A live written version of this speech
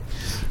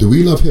The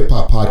We Love Hip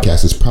Hop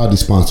podcast is proudly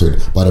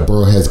sponsored by the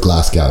Burrowheads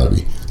Glass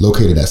Gallery,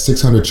 located at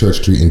 600 Church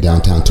Street in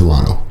downtown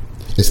Toronto.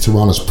 It's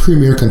Toronto's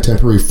premier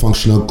contemporary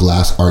functional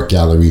glass art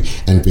gallery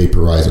and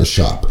vaporizer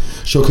shop,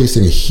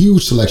 showcasing a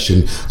huge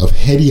selection of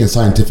heady and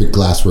scientific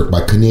glasswork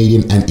by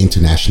Canadian and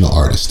international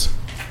artists.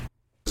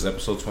 This is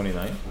episode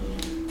 29.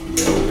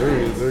 Yes,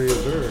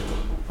 sir.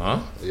 Huh?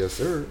 Yes,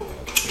 sir.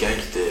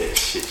 Gangsta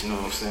shit, you know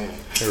what I'm saying?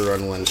 Hey,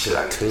 run one to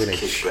Like tune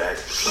kick back,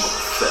 smoke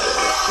fat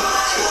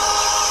ass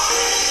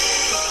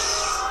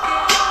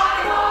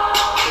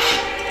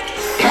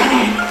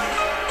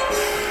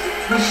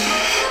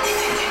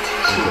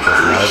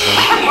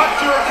Put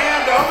your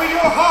hand over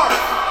your heart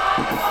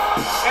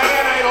and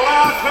in a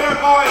loud, clear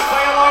voice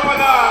say along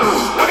with us.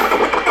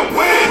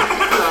 Win!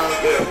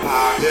 Hip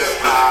hop, hip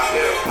hop,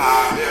 hip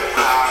hop, hip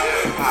hop,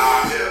 hip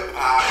hop, hip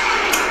hop.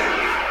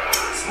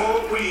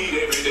 Smoke weed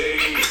every day.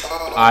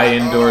 I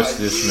endorse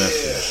this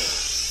message.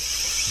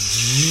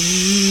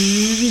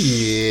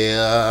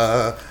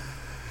 Yeah.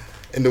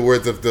 In the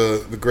words of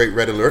the great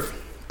Red Alert.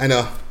 And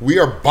we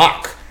are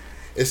back.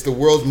 It's the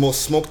world's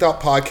most smoked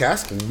out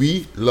podcast.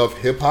 We love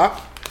hip hop.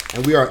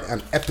 And we are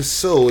on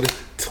episode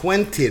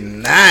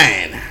 29.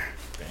 Damn,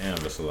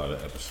 that's a lot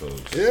of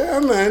episodes. Yeah,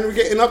 man. We're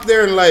getting up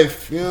there in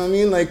life. You know what I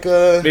mean? Like,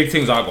 Big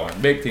things are going.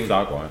 big things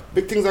are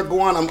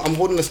going. I'm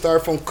holding the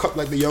styrofoam cup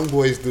like the young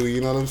boys do.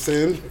 You know what I'm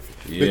saying?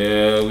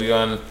 Yeah, we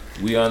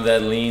on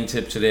that lean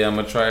tip today. I'm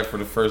gonna try it for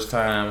the first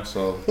time.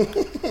 So, you know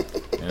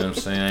what I'm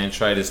saying? I ain't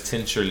tried this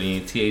tincture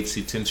lean,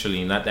 THC tincture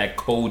lean, not that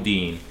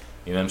codeine.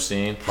 You know what I'm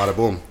saying? Bada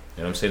boom.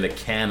 You know what I'm saying? The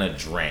canna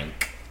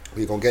drink.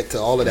 We're going to get to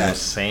all of You know what I'm that.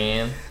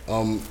 saying?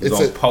 We're It's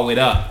gonna a, pull it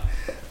up.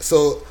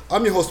 so,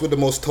 I'm your host with the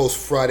most toast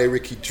Friday,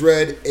 Ricky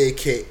Dread,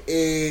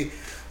 a.k.a.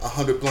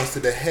 100 Blunts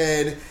to the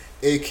Head,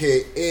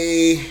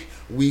 a.k.a.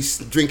 we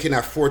drinking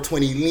at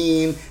 420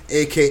 Lean,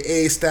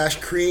 a.k.a. Stash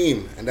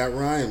Cream. And that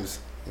rhymes.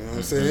 You know what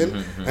I'm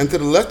saying? And to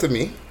the left of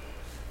me,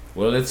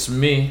 Well, it's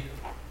me,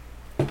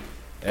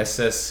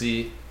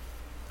 SSC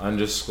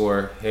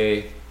 _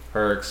 Hey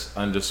Perks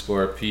 _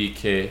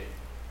 PK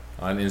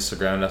on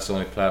Instagram. That's the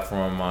only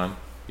platform I'm on.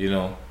 You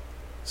know,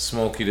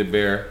 Smokey the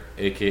Bear,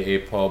 aka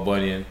Paul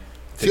Bunyan.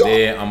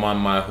 Today I'm on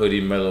my hoodie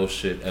mellow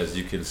shit, as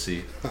you can see.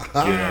 You know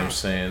what I'm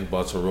saying?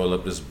 About to roll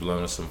up this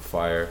blunt with some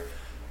fire.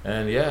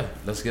 And yeah,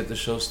 let's get the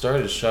show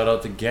started. Shout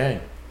out the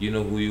gang. You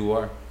know who you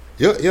are.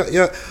 Yeah.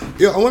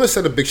 I want to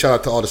send a big shout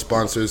out to all the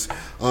sponsors.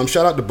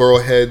 Shout out the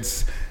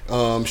Burrowheads.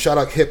 Shout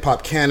out Hip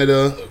Hop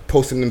Canada,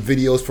 posting them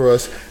videos for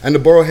us. And the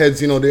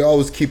Burrowheads, you know, they're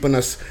always keeping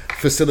us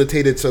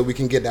facilitated so we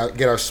can get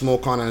our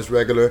smoke on as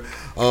regular.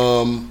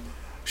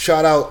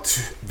 Shout out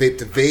Vape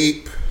to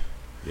Vape.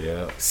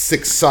 Yeah.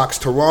 Six Socks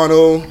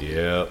Toronto. Yeah. You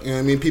know what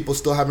I mean? People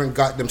still haven't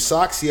got them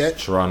socks yet.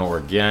 Toronto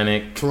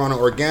Organic.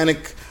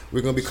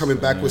 We're going to be coming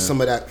back with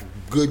some of that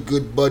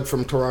good bud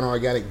from Toronto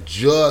Organic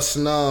just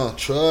now.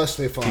 Trust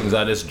me, fam. Things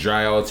like this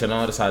dry out, you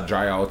know. This I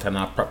dry out and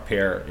I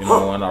prepare, you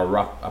know, and I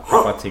wrap a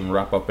proper thing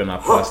wrap up in a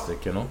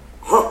plastic, you know.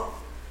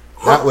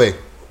 That way.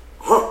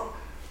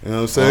 You know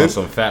what I'm saying?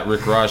 Some fat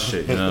Rick Ross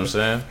shit, you know what I'm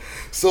saying?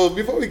 So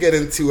before we get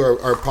into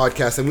our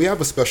podcast, and we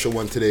have a special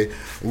one today,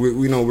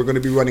 we know we're going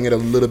to be running it a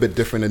little bit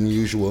different than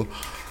usual.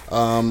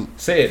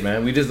 Say it,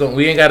 man.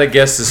 We ain't got a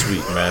guest this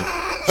week, man.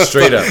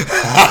 Straight up.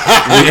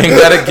 We ain't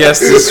got a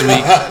guest this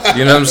week.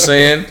 You know what I'm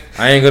saying?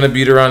 I ain't gonna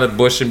beat around the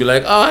bush and be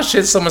like, oh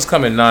shit, someone's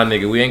coming. Nah,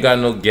 nigga, we ain't got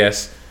no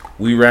guest.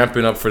 We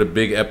ramping up for the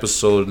big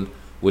episode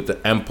with the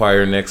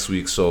Empire next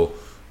week, so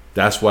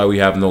that's why we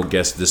have no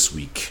guest this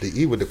week.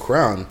 The E with the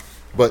crown.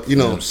 But you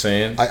know what I'm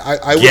saying?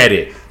 I get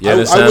it. You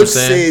understand I what would I'm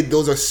saying? say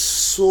those are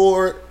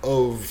sort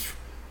of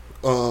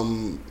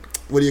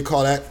what do you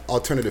call that?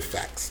 Alternative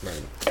facts,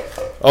 man.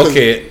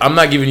 Okay, I'm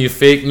not giving you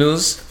fake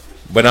news,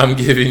 but I'm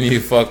giving you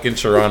fucking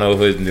Toronto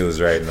hood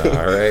news right now,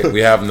 all right?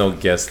 We have no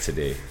guest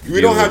today. We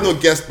don't have no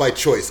guest by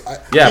choice.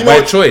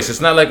 By choice. It's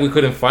not like we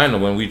couldn't find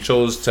one when we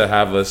chose to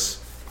have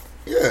us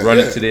run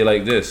it today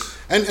like this.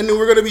 And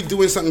we're going to be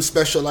doing something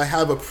special. I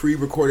have a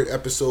pre-recorded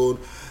episode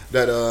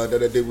that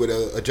I did with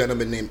a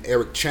gentleman named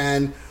Eric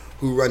Chan,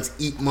 who runs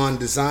Eatmon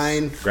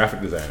Design.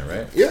 Graphic designer,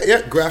 right?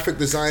 Yeah. Graphic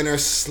designer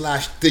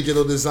 /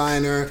 digital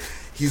designer.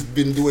 He's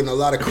been doing a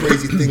lot of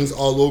crazy things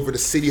all over the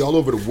city, all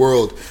over the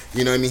world.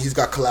 You know what I mean? He's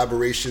got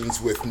collaborations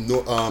with,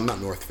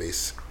 not North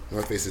Face.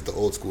 North Face is the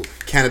old school.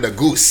 Canada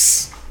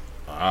Goose.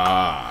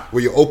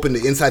 Where you open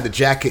the inside the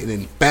jacket and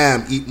then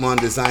bam, Eatmon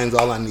Designs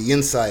all on the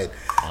inside.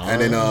 And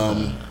then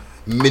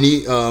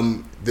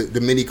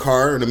the mini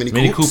car, or the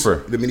Mini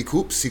Cooper. The Mini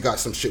Coops. He got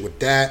some shit with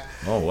that.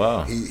 Oh,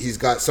 wow. He's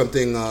got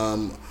something,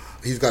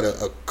 he's got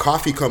a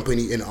coffee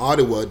company in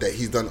Ottawa that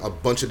he's done a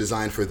bunch of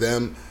design for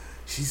them.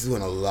 He's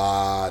doing a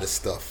lot of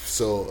stuff.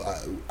 So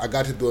I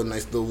got to do a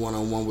nice little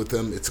one-on-one with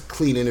him. It's a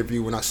clean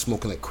interview. We're not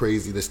smoking like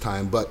crazy this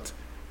time, but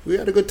we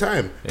had a good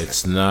time.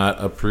 It's not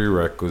a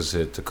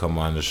prerequisite to come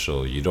on the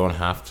show. You don't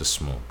have to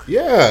smoke.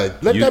 Yeah,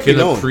 let that be known. You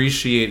can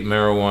appreciate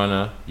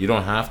marijuana. You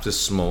don't have to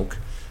smoke,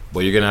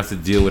 but you're going to have to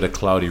deal with a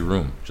cloudy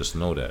room. Just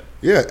know that.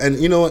 Yeah, and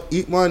you know what?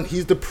 Eatmon,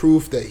 he's the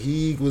proof that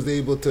he was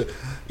able to,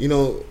 you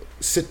know,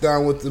 sit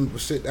down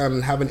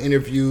and have an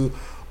interview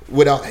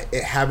without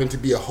it having to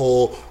be a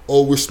whole,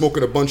 oh, we're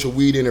smoking a bunch of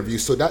weed interview.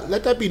 So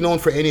let that be known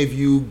for any of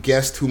you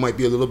guests who might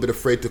be a little bit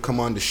afraid to come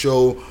on the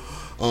show,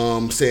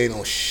 saying,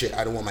 oh shit,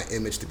 I don't want my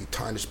image to be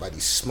tarnished by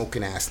these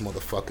smoking ass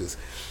motherfuckers.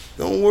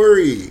 Don't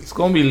worry. It's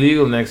gonna be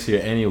legal next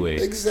year anyway.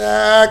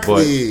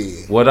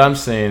 Exactly. But what I'm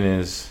saying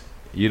is,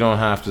 you don't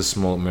have to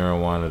smoke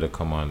marijuana to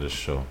come on this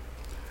show.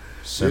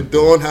 Simple. You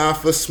don't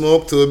have to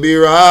smoke to be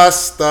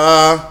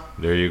Rasta.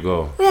 There you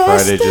go. Rasta.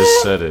 Friday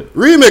just said it.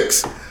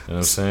 Remix. You know what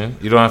I'm saying?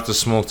 You don't have to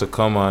smoke to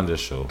come on this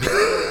show.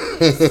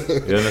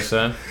 You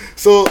understand?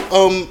 So,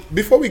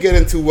 before we get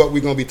into what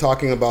we're going to be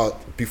talking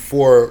about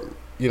before,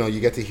 you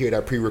get to hear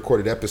that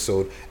pre-recorded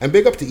episode, and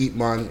big up to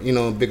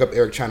Eatman, big up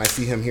Eric Chan. I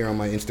see him here on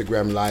my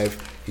Instagram live.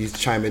 He's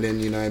chiming in,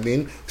 you know what I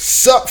mean?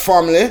 Sup,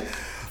 family?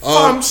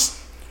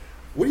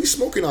 What are you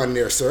smoking on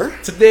there, sir?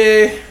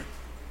 Today,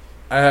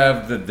 I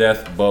have the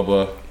Death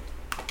Bubba.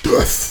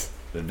 Death.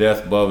 The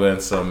Death Bubba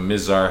and some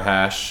Mizar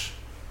hash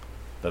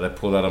that I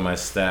pulled out of my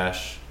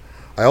stash.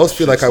 I always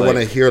feel like Shit's I want to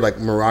like- hear like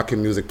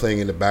Moroccan music playing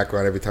in the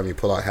background every time you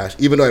pull out hash,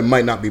 even though it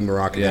might not be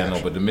Moroccan Yeah, hash.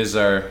 no, but the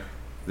Mizar,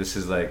 this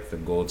is like the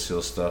gold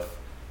seal stuff.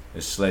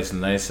 It's like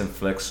nice and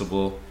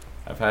flexible.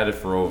 I've had it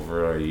for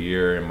over a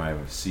year in my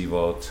sea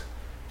vault,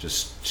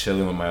 just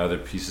chilling with my other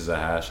pieces of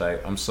hash.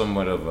 I'm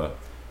somewhat of a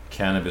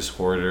cannabis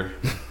hoarder,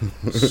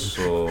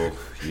 so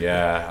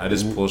yeah, I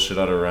just pull shit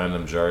out of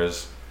random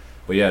jars.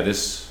 But yeah,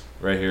 this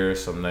right here,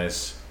 some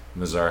nice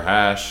Mizar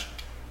hash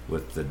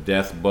with the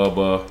Death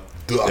Bubba.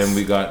 Duff. Then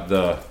we got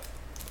the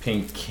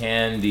Pink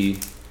Candy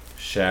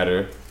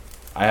Shatter.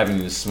 I haven't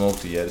even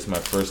smoked it yet. It's my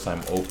first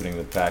time opening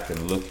the pack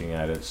and looking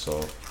at it,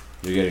 so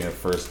you're getting a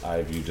first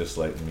eye view just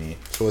like me.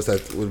 So what's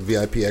that with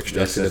VIP extract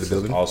Yes, in the it's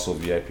building? also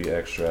VIP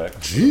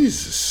extract.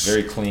 Jesus.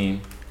 Very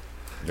clean.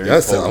 Very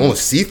That's potent.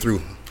 almost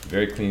see-through.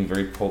 Very clean,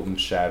 very potent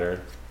shatter. You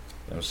know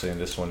what I'm saying?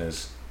 This one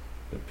is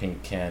the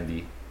Pink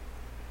Candy.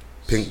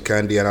 Pink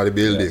candy out of the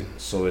building. Yeah.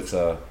 So it's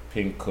a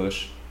Pink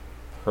Kush,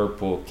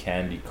 Purple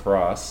Candy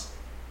Cross.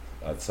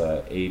 That's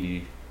a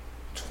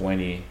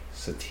 80-20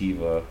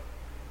 sativa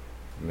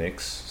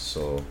mix.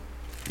 So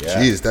yeah,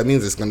 Jeez, that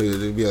means it's going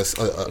to be a it's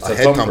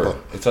head thumper.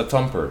 It's a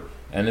thumper,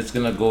 and it's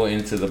gonna go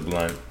into the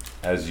blunt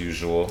as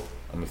usual.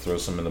 I'm gonna throw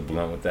some in the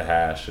blunt with the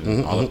hash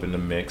and all up in the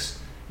mix.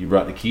 You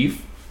brought the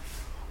keef?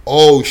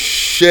 Oh,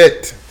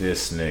 shit.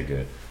 This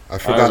nigga. I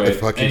forgot the Alright,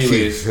 fucking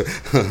anyways,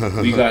 keef.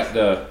 we got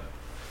the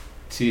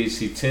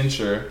THC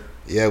tincture,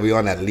 Yeah, we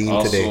on that lean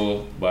also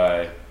today.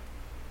 by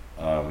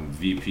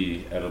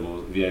VIP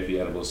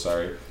Edibles.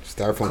 Sorry,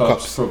 Styrofoam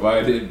cups cups.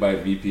 provided by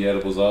VP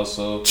Edibles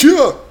also,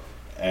 Cheer.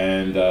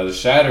 and the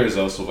shatter is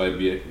also by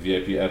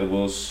VIP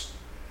Edibles.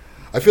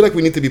 I feel like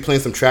we need to be playing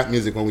some trap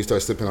music when we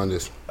start sipping on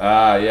this.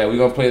 Yeah, we're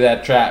gonna play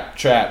that trap.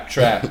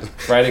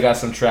 Friday got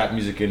some trap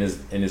music in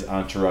his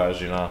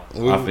entourage, off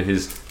of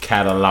his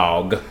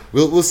catalog.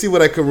 We'll see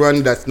what I can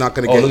run that's not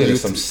going to Oh, get look at you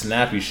this, some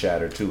snappy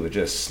shatter too. It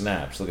just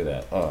snaps. Look at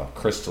that.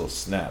 Crystal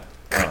snap.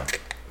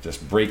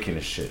 Just breaking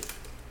the shit.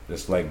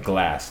 Just like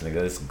glass, nigga.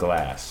 It's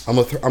glass. I'm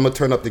gonna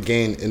turn up the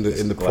gain in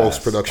the Glass.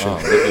 post production.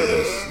 Look at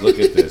this. Look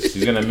at this.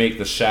 He's gonna make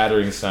the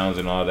shattering sounds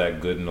and all that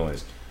good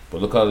noise.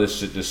 But look how this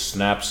shit just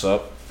snaps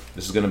up.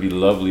 This is gonna be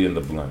lovely in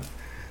the blunt.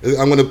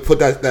 I'm gonna put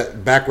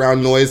that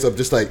background noise of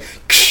just like.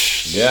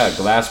 Yeah,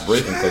 glass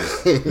breaking,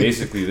 because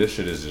basically this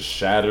shit is just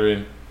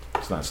shattering.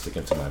 It's not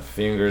sticking to my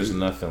fingers,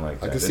 nothing like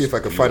that. I can It's see if I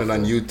can find it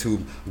on beautiful.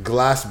 YouTube.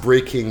 Glass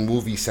breaking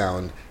movie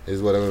sound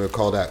is what I'm gonna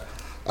call that.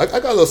 I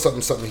got a little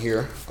something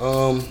here.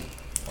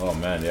 Oh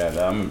man, yeah,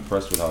 I'm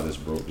impressed with how this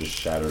broke, just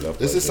shattered up.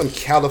 This like is some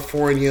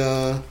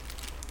California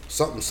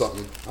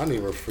something. I don't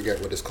even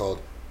forget what it's called,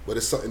 but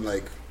it's something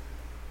like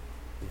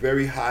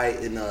very high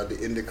in the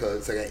indica.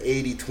 It's like an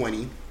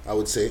 80-20, I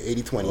would say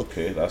 80-20.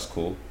 Okay, that's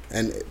cool.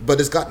 But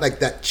it's got like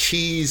that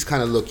cheese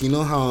kind of look. You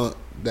know how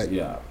that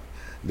Yeah,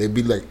 they'd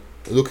be like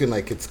looking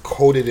like it's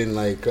coated in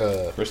like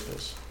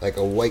crystals. like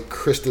a white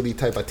crystally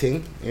type of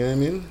thing. You know what I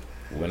mean?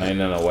 When I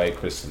know white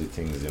crystally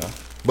things,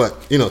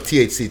 But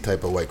THC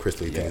type of white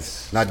crystally things,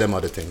 Yes. not them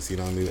other things. You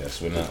know what I mean?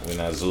 Yes, we're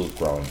not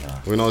zook around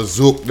here. We don't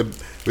zook.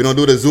 We don't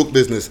do the zook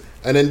business.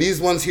 And then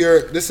these ones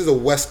here. This is a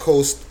West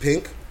Coast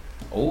pink.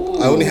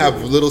 Oh, I only have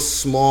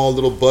small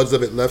little buds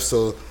of it left,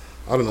 so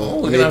I don't know. Oh,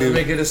 we're gonna have to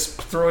make it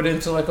throw it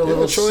into like a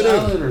little throw it in.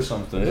 salad or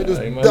something. Yeah,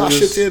 just you might dash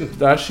just it in.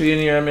 Dash it in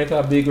here and make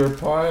a bigger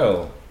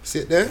pile.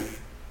 Sit there.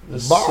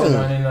 Just Bang. sit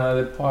on in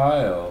the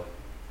pile.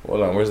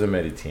 Hold on, where's the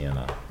Mediterranean?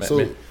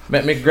 So-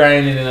 Let me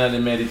grind it in the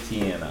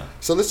Mediterranean.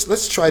 So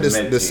let's try this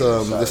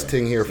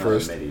thing here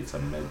first. It's a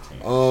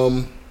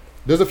Mediterranean.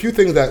 There's a few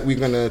things that we're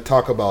gonna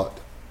talk about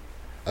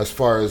as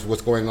far as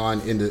what's going on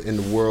in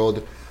the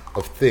world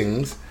of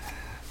things.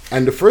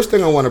 And the first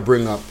thing I want to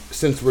bring up,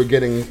 since we're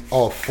getting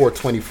all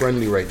 420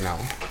 friendly right now,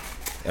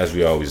 As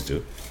we always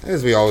do.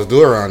 as we always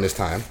do around this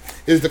time,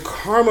 is the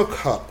Karma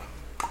Cup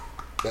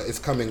that is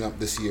coming up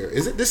this year.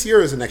 Is it this year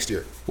or is it next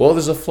year? Well,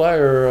 there's a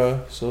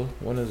flyer. So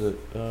when is it?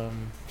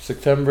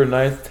 September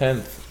 9th,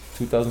 10th,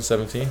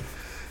 2017.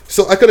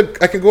 So I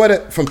could go at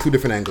it from two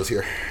different angles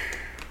here. I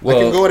Well-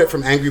 can go at it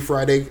from Angry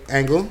Friday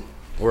angle,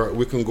 Or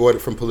we can go at it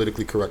from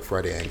politically correct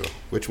Friday angle.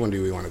 Which one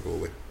do we want to go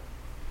with?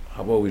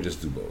 How about we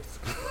just do both?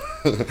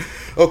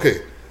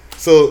 Okay,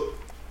 so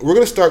we're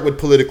gonna start with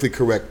politically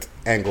correct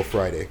angle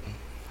Friday.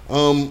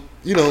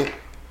 You know,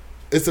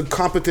 it's a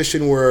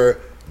competition where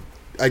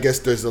I guess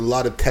there's a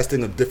lot of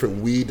testing of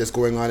different weed that's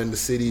going on in the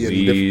city. And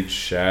Weed,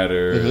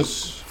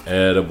 shatters,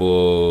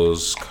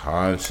 edibles,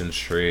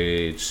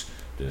 concentrates,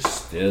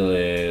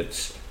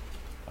 distillates,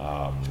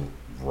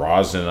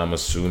 rosin, I'm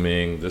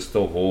assuming. Just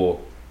the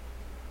whole...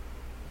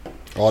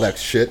 all that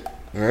shit.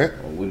 All right.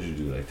 What would you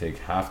do? Like take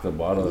half the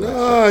bottle? of that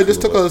No, shit, I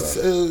just two took of a. us,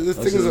 This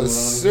thing is a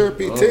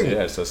syrupy oh, thing.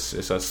 Yeah, it's a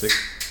sick.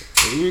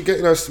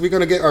 We're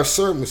gonna get our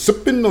syrup,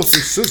 sipping on some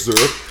scissor,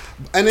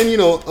 and then you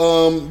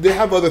know, they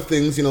have other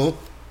things, you know.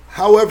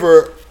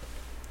 However,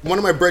 one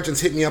of my brethren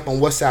hit me up on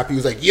WhatsApp. He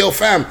was like, "Yo,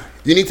 fam,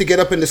 you need to get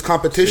up in this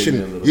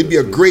competition. You'd be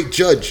a great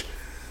judge."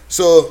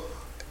 So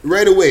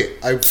right away,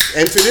 I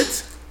entered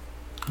it.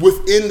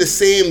 Within the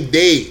same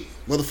day,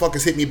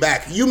 motherfuckers hit me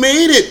back. You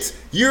made it.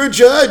 You're a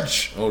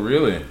judge. Oh,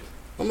 really?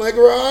 I'm like,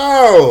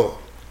 wow,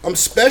 I'm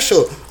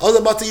special. I was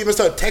about to even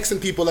start texting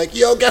people like,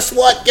 yo, guess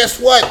what? Guess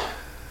what?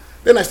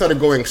 Then I started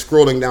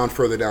scrolling down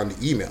further down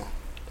the email.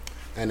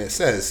 And it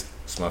says,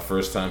 It's my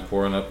first time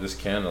pouring up this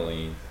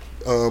cannellini.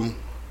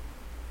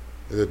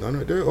 is it done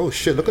right there? Oh,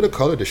 shit, look at the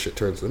color this shit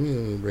turns. Let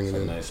me bring it It's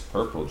a in. nice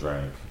purple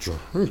drink.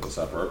 Drink. It's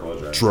a purple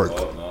drink. Drink.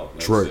 Oh, no,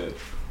 that's Drink. it.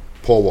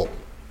 Paul up.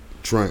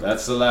 Drink.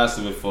 That's the last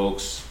of it,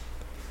 folks.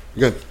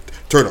 You got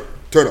turn up,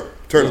 turn up,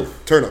 turn up,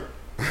 Oof. turn up.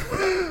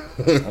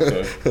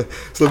 Okay.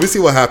 So let me see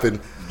what happened.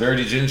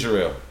 Dirty ginger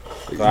ale.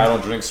 So I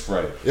don't drink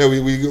Sprite. Yeah,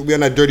 we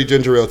on that dirty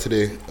ginger ale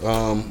today.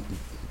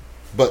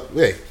 But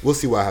hey, we'll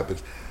see what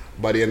happens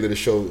by the end of the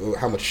show,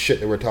 how much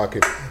shit that we're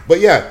talking. But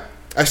yeah,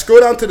 I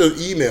scroll down to the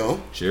email,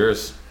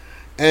 Cheers.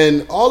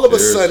 and all of a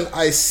Cheers. sudden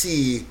I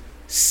see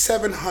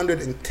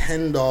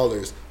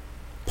 $710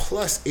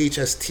 plus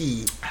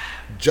HST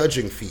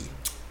judging fee.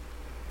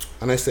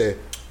 And I say,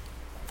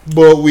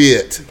 but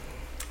wait.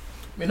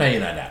 Me know you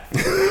know that.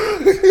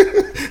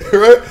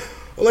 Right?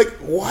 I'm like,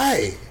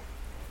 why?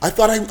 I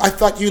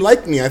thought you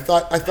liked me. I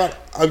thought I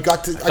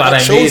got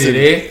chosen. made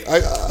it, eh? I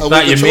Thought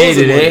was you the made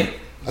chosen it, one.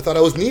 I thought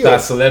I was Neo.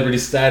 That celebrity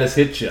status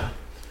hit you,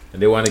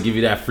 and they want to give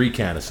you that free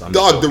canvas. I'm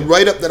Dog, the joking.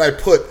 write up that I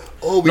put.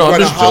 Oh, No, I'm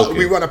just joking.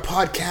 we run a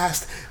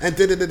podcast, and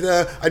da da da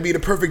da. I'd be the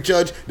perfect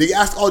judge. They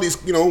asked all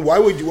these, you know, why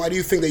do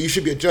you think that you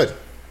should be a judge?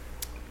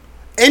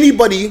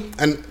 Anybody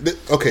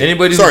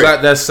Anybody sorry, who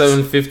got that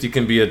 750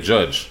 can be a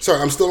judge.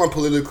 sorry, I'm still on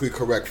politically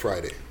correct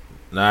Friday.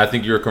 Nah, I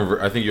think you're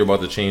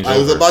about to change. I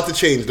was over. about to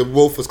change. The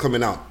wolf was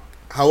coming out.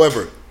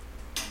 However,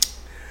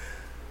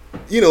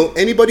 you know,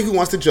 anybody who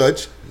wants to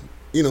judge,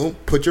 you know,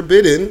 put your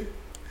bid in.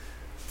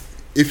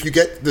 If you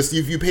get this,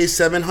 if you pay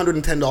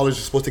 $710, you're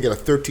supposed to get a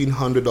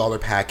 $1,300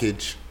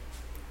 package.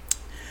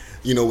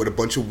 You know, with a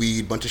bunch of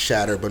weed, bunch of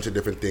shatter, a bunch of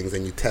different things,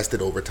 and you test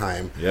it over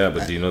time. Yeah,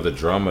 but do you know the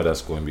drama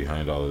that's going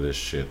behind all of this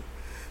shit?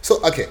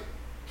 So okay,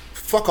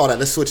 fuck all that.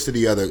 Let's switch to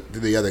the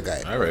other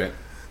guy. All right.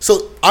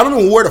 So I don't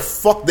know where the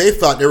fuck they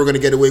thought they were gonna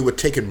get away with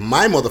taking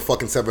my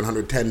motherfucking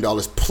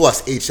 $710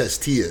 plus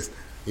HST is.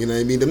 You know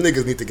what I mean? Them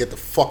niggas need to get the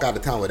fuck out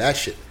of town with that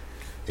shit.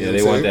 You know Yeah,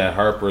 they what I'm want saying? that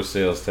Harper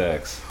sales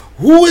tax.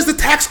 Who is the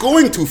tax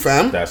going to,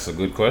 fam? That's a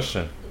good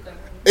question.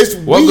 It's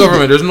What weed.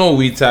 government? There's no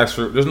weed tax.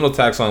 There's no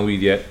tax on weed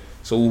yet.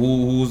 So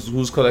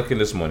who's collecting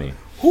this money?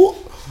 Who?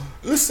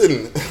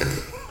 Listen.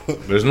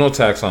 There's no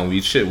tax on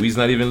weed. Shit, weed's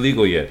not even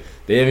legal yet.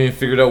 They haven't even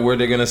figured out where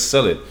they're gonna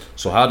sell it.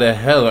 So how the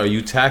hell are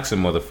you taxing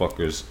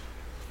motherfuckers?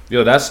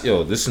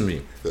 Listen to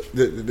me.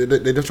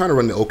 They're trying to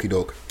run the okie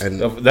doke,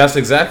 and That's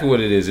exactly what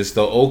it is. It's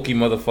the okie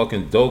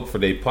motherfucking dope for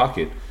their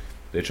pocket.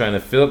 They're trying to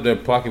fill up their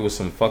pocket with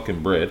some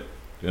fucking bread.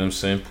 You know what I'm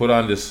saying? Put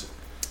on this.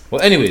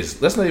 Well,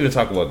 anyways, let's not even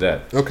talk about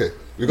that. okay.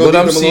 What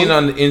I'm seeing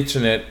on the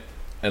internet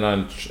and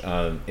on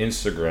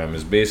Instagram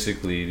is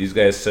basically these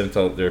guys sent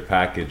out their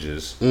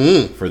packages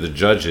for the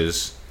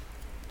judges.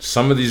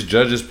 Some of these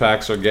judges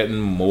packs are getting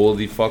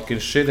moldy fucking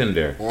shit in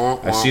there.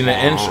 I seen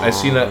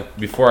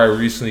before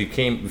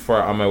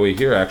on my way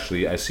here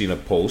actually, I seen a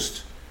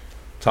post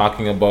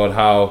talking about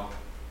how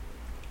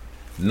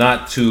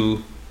not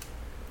to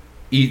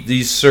eat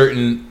these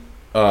certain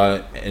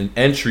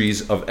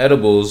entries of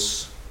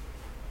edibles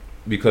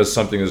because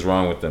something is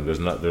wrong with them.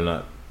 They're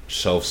not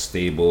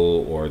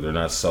shelf-stable, or they're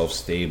not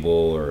self-stable,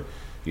 or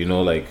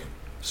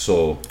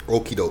so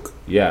okie doke.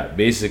 yeah,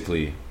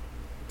 basically.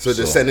 So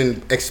they're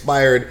sending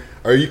expired,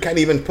 or you can't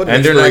even put an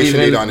And they're not expiration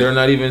date on even it.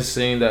 not even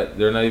saying that.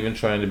 They're not even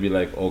trying to be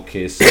like,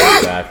 okay, send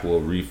it back, we'll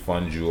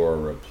refund you or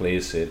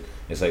replace it.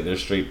 It's like they're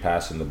straight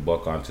passing the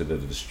buck onto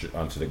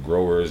the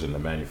growers and the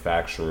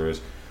manufacturers.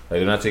 Like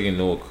they're not taking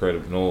no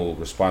credit, no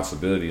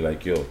responsibility.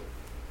 Like they're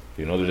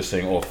just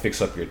saying, oh,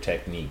 fix up your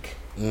technique.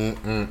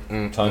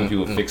 Telling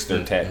people fix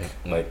their tech.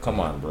 Like,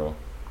 come on, bro.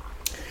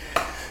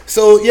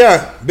 So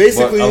yeah,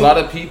 basically, But a lot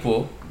of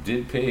people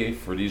did pay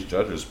for these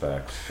judges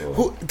packs.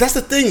 So. That's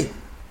the thing.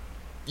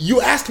 You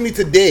asked me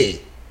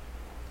today.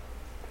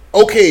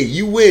 Okay,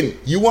 you win.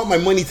 You want my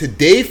money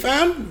today,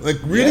 fam? Like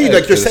really? Yeah,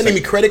 like you're it's sending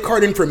like- me credit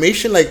card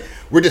information? Like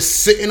we're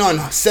just sitting on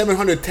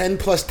 710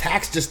 plus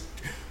tax. Just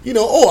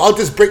I'll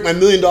just break my $1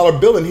 million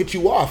bill and hit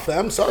you off.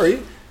 I'm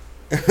sorry.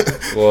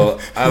 Well,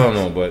 I don't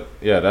know, but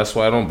yeah, that's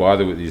why I don't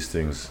bother with these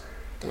things.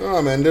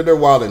 Oh man, they're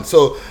wilding.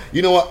 So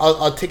you know what?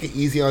 I'll take it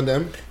easy on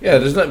them. Yeah,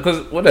 there's not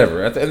because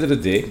whatever. At the end of the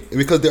day,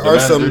 because they're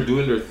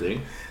doing their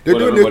thing. They're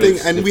doing their thing,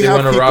 and if we they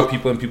have want to people, rob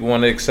people and people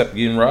want to accept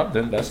getting robbed,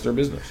 then that's their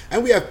business.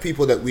 And we have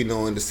people that we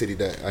know in the city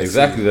that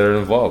that are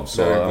involved.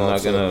 So They're I'm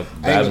not gonna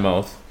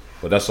badmouth,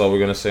 but that's all we're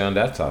gonna say on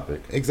that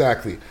topic.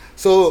 Exactly.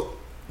 So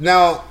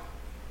now,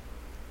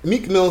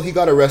 Meek Mill, he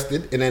got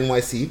arrested in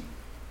NYC.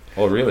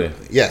 Oh really?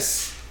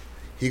 Yes,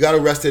 he got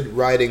arrested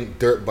riding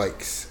dirt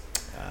bikes.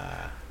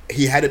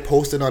 He had it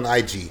posted on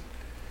IG.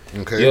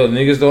 Okay. Yo,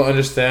 niggas don't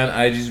understand.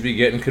 IGs be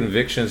getting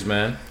convictions,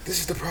 man. This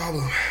is the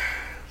problem.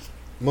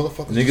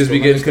 Motherfuckers. Niggas be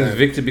getting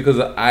convicted because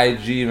of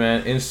IG,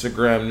 man.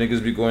 Instagram.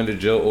 Niggas be going to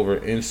jail over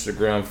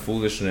Instagram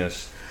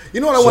foolishness. You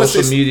know what I want to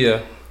say? Social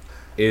media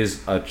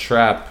is a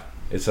trap.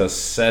 It's a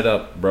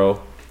setup, bro.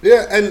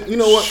 Yeah, and you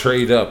know what?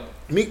 Straight up.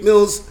 Meek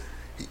Mill's,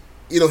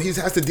 he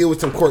has to deal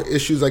with some court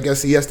issues. I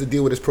guess he has to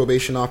deal with his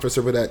probation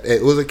officer for that.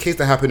 It was a case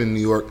that happened in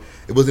New York.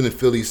 It wasn't in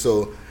Philly,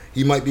 so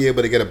he might be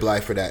able to get a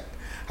bly for that.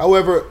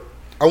 However,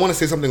 I want to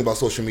say something about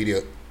social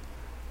media.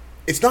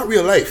 It's not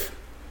real life.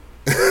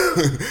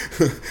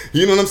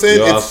 You know what I'm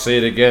saying? Yo, I'll say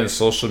it again.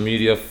 Social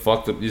media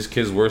fucked up these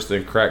kids worse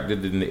than crack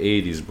did in the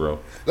 80s, bro.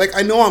 Like,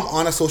 I know I'm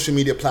on a social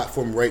media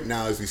platform right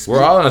now as we speak.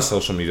 We're all on a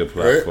social media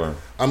platform. Right?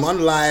 I'm on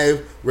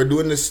live. We're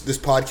doing this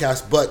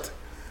podcast, but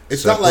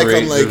it's not like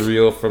I'm like the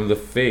real from the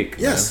fake.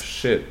 Yes, man.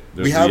 Shit.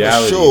 There's we have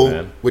reality, a show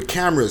man. with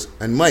cameras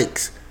and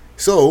mics.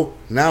 So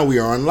now we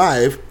are on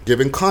live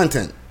giving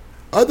content.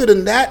 Other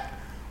than that,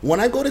 when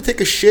I go to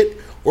take a shit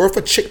or if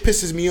a chick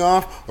pisses me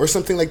off or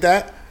something like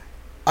that,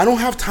 I don't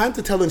have time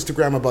to tell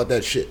Instagram about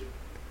that shit.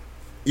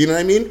 You know what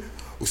I mean?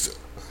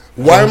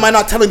 Why am I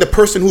not telling the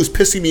person who's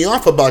pissing me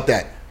off about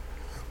that?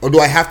 Or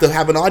do I have to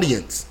have an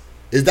audience?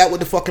 Is that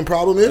what the fucking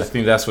problem is? I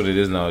think that's what it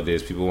is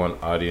nowadays. People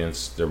want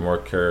audience. They're more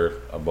care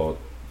about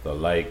the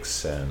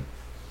likes and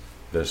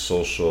their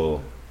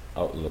social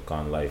outlook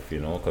on life,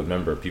 Because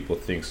remember, people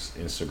think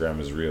Instagram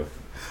is real.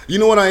 You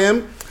know what I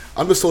am?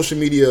 I'm the social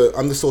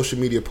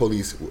media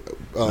police.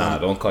 Nah,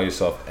 don't call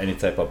yourself any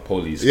type of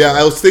police. Yeah,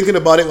 I was thinking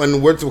about it when the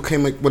words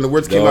came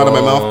out of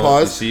my mouth.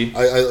 Pause. You see?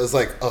 I was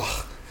like,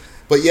 ugh.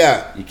 But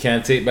yeah, you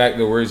can't take back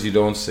the words you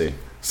don't say.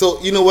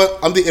 So you know what?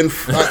 I'm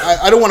the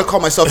I don't want to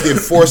call myself the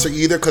enforcer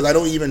either because I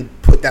don't even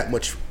put that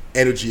much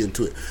energy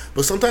into it.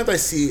 But sometimes I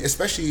see,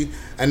 especially,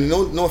 and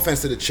no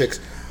offense to the chicks,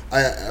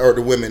 or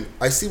the women,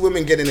 I see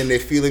women getting in their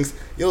feelings.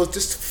 Yo,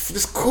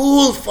 just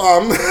cool,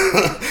 fam.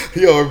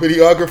 Yo, our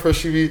videographer,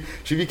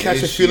 she be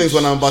catching feelings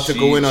when I'm about to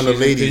go in on the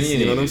ladies.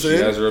 You know what I'm saying?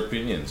 She has her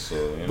opinion.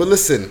 So. But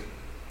listen,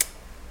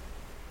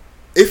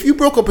 if you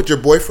broke up with your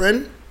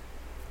boyfriend,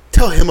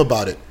 tell him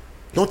about it.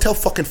 Don't tell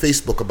fucking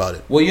Facebook about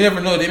it. Well, you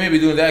never know. They may be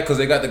doing that because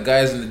they got the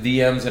guys in the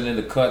DMs and in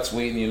the cuts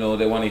waiting.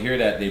 They want to hear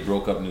that they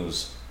broke up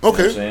news. You know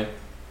what I'm saying?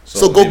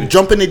 So go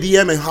jump in the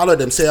DM and holler at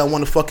them. Say, I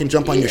want to fucking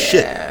jump on your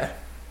shit.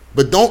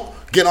 But don't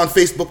get on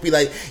Facebook, be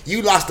like,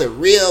 you lost a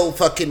real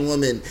fucking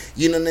woman.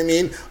 You know what I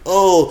mean?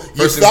 Oh,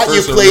 you thought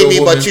you played me,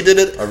 but you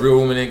didn't. A real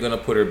woman ain't going to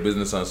put her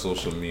business on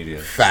social media.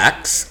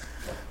 Facts.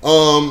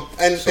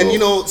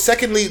 And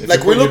secondly,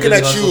 like, we're looking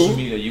at you. Social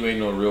media, you ain't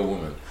no real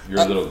woman. You're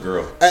a little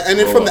girl. And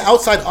then from the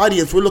outside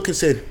audience, we're looking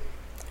saying,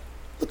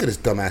 look at this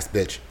dumbass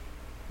bitch.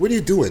 What are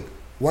you doing?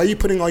 Why are you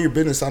putting all your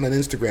business on an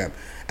Instagram?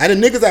 And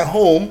the niggas at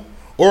home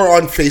or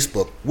on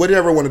Facebook,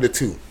 whatever one of the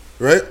two,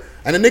 right?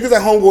 And the niggas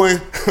at home going,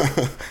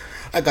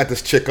 I got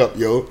this chick up,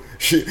 yo.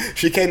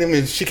 She can't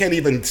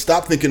even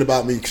stop thinking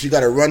about me. She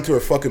got to run to her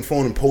fucking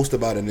phone and post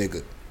about a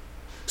nigga.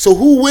 So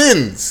who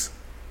wins?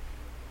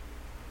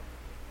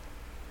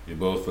 You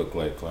both look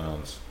like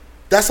clowns.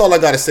 That's all I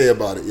got to say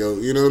about it, yo.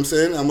 You know what I'm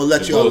saying? I'm going to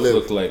let y'all live. You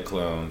both look like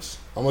clowns.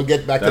 I'm going to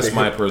get back to That's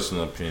my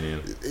personal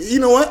opinion. You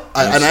know what?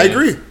 I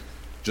agree.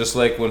 Just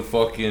like when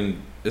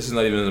fucking... This is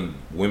not even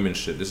women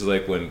shit. This is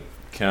like when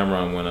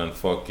Cameron went on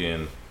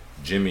fucking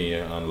Jimmy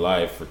on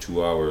live for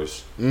 2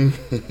 hours.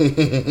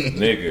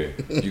 Nigga,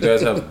 you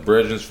guys have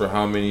brethrens for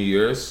how many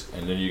years?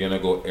 And then you're going to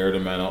go air the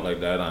man out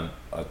like that on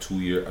a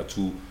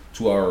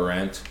 2-hour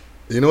rant.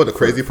 You know what the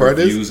crazy part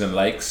is? Views and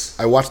likes.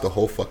 I watched the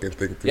whole fucking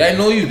thing. Yeah, I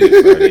know you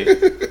did,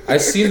 Friday. I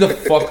seen the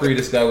fuckery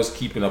this guy was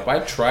keeping up. I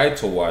tried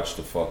to watch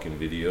the fucking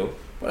video,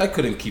 but I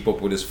couldn't keep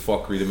up with this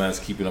fuckery the man's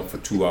keeping up for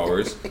 2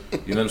 hours.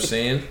 You know what I'm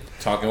saying?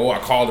 Talking, I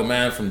called the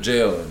man from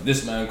jail, and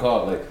this man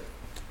called. Like,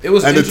 it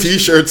was. And the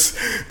t-shirts,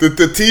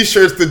 the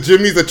t-shirts, the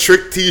Jimmy's a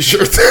trick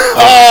t-shirts.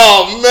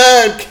 Oh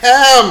man,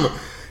 Cam,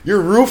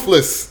 you're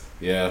ruthless.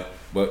 Yeah,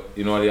 but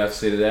you know what you have to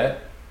say to that?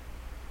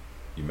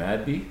 You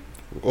mad, B?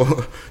 Well,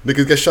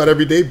 niggas get shot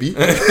every day, B. You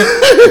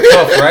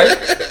tough, right?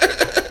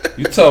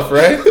 You tough,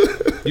 right?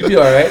 You be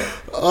alright.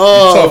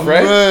 Oh, you tough,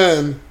 right?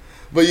 Man.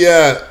 But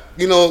yeah,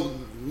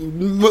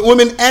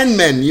 women and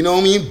men, you know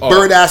what I mean?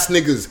 Bird ass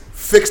niggas.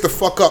 Fix the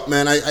fuck up,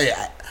 man.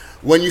 I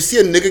when you see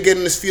a nigga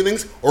getting his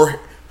feelings,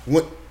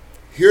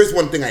 here's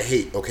one thing I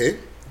hate, okay?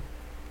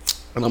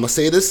 And I'm gonna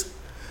say this.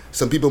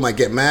 Some people might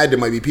get mad. There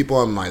might be people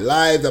on my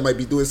live that might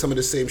be doing some of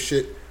the same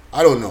shit.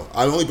 I don't know.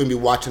 I don't even be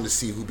watching to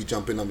see who be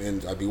jumping them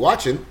in. I'd be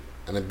watching,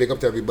 and I big up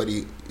to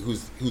everybody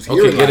who's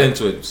here. Okay, get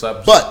into it.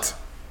 Stop. But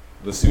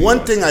Let's see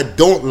one thing I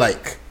don't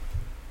like,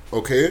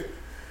 okay?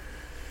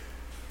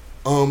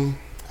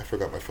 I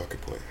forgot my fucking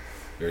point.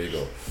 There you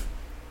go.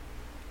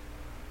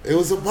 It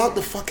was about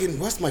the fucking.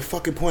 What's my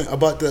fucking point?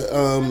 About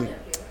the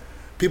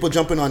people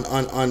jumping on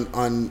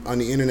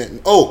the internet.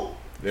 Oh,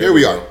 There here we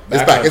we go. are.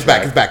 It's back. It's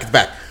back. It's back. It's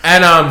back.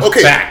 And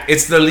Okay. back.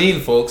 It's the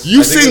lean, folks.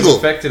 You I think single. It's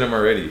affected him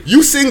already.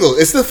 You single.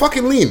 It's the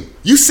fucking lean.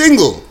 You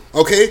single.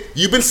 Okay?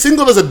 You've been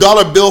single as a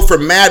dollar bill for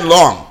mad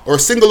long. Or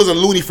single as a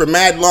loony for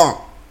mad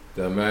long.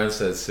 The man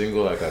said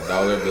single like a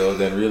dollar bill,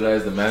 then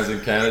realized the man's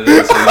in Canada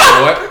and said, you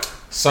know what?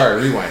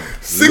 Sorry, rewind.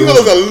 Single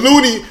as a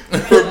loony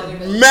for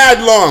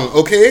mad long.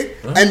 Okay?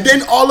 And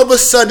then all of a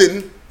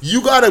sudden,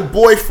 you got a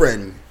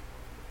boyfriend.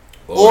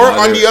 Or now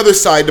on they're- the other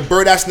side, the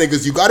bird ass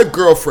niggas, you got a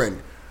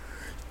girlfriend.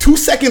 2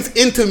 seconds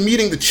into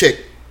meeting the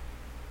chick,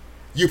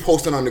 you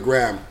posting on the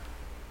gram.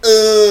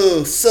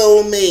 Oh,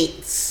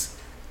 soulmates.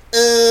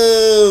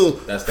 Oh,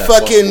 That's that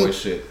fucking fuckboy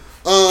shit.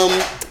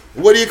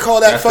 what do you call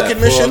that That's fucking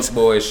that missions?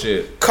 boy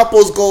shit.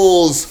 Couples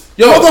goals.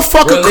 Yo,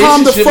 Motherfucker,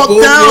 calm the relationship fuck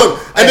goals, down. yo, And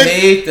I then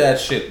hate that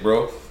shit,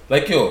 bro.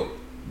 Like, yo,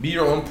 be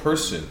your own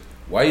person.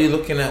 Why are you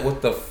looking at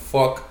what the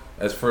fuck?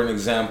 As for an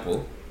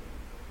example,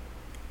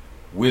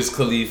 Wiz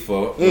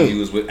Khalifa when he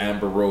was with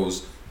Amber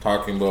Rose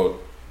talking about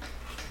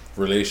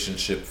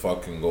relationship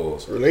fucking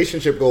goals.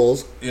 relationship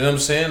goals. You know what I'm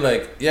saying?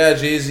 Like, yeah,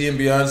 Jay-Z and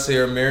Beyonce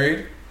are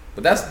married,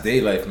 but that's day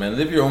life, man.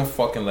 Live your own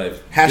fucking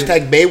life.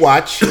 Hashtag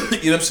Baywatch.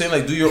 You know what I'm saying?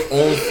 Like, do your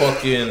own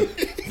fucking,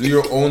 do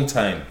your own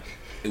time,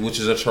 which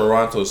is a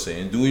Toronto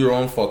saying. Do your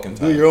own fucking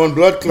time. Do your own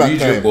blood clot Read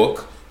time. your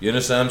book. You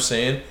understand what I'm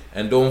saying?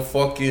 And don't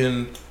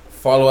fucking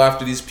follow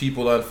after these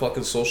people on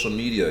fucking social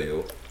media,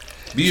 yo.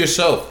 Be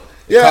yourself.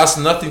 It Yeah. costs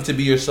nothing to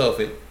be yourself,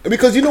 eh?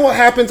 Because you know what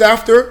happens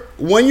after?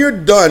 When you're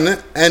done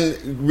and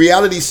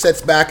reality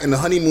sets back and the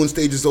honeymoon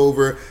stage is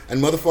over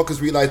and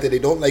motherfuckers realize that they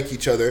don't like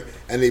each other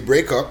and they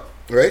break up,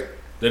 right?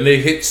 Then they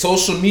hit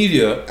social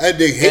media And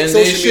they hit and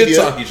they social shit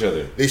media. talk each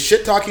other. They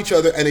shit talk each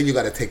other, and then you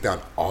got to take down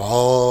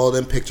all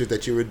them pictures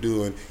that you were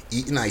doing,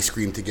 eating ice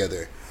cream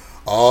together,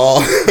 all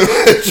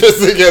pictures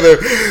together,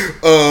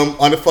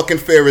 on the fucking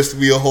Ferris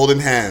wheel, holding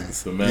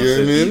hands. The You man know what I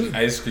said mean? eat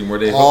ice cream where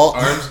they All-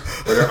 hook arms,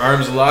 where their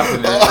arms locked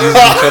and they're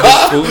using each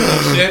other's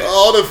spoons and shit.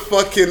 All the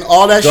fucking,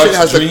 all that shit Dutch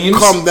has Dreams. to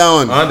come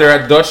down. They're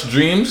at Dutch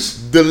Dreams.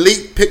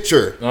 Delete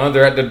picture,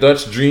 They're at the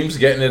Dutch Dreams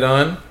getting it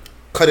on.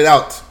 cut it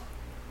out.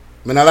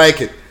 Man, I like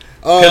it.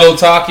 Pillow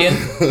talking.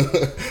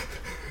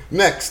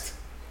 Next,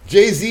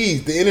 Jay-Z,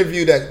 the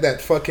interview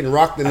that fucking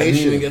rocked the I didn't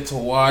nation. even get to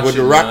watch With it,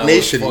 the man. Rock I was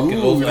Nation. fucking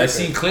Ooh, over it. I okay.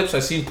 seen clips. I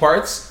seen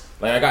parts.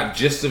 Like I got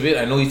gist of it.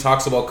 I know he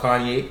talks about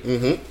Kanye.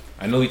 Mm-hmm.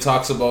 I know he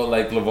talks about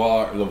like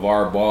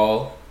LeVar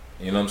Ball.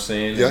 You know what I'm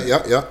saying? Yeah.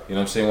 You know what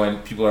I'm saying? When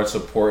people are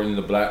supporting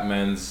the black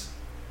man's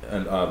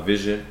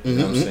vision. You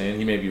know what I'm saying?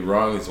 He may be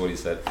wrong. Is what he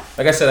said.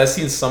 Like I said, I've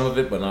seen some of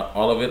it, but not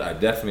all of it. I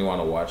definitely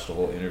want to watch the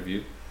whole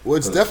interview. Well,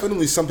 it's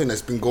definitely something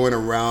that's been going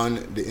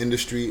around the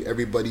industry.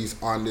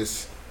 Everybody's on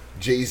this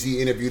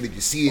Jay-Z interview. Did you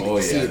see it? Did Oh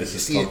you see yeah, it? this Did you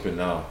is see it? pumping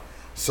now.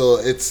 So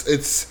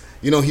it's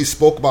he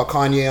spoke about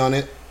Kanye on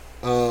it.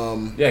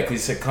 Yeah, because he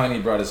said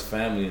Kanye brought his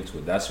family into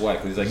it. That's why.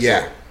 Because he's like,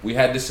 Yeah. "Yo, we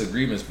had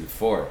disagreements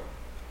before,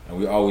 and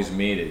we always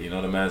made it. You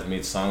know, the man's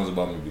made songs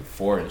about me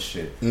before and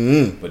shit.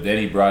 But then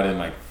he brought in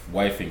like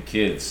wife and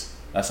kids.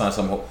 That's not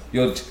some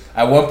yo.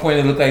 At one point,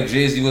 it looked like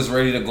Jay-Z was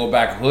ready to go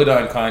back hood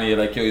on Kanye.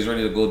 Like, yo, he's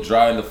ready to go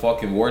draw in the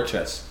fucking war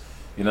chest.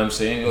 You know what I'm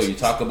saying? Yo, you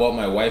talk about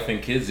my wife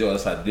and kids, yo,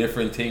 that's a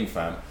different thing,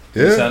 fam.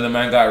 Yeah. You saying the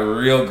man got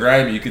real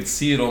grimy. You could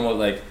see it almost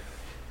like.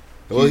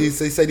 Well, he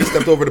said he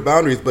stepped over the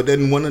boundaries. But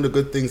then one of the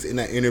good things in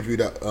that interview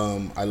that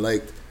I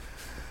liked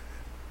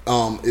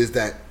is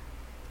that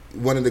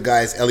one of the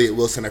guys, Elliot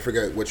Wilson, I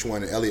forget which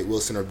one, Elliot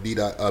Wilson or P.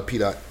 Dot,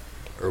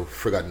 or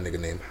forgot the nigga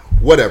name,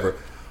 whatever.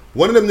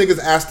 One of them niggas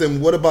asked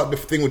him, what about the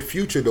thing with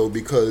Future, though?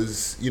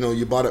 Because,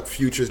 you brought up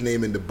Future's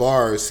name in the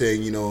bar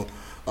saying, in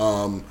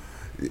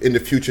the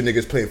future,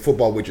 niggas playing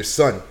football with your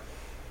son.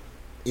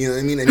 You know what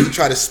I mean? And he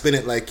tried to spin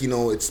it like,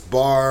 it's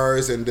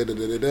bars and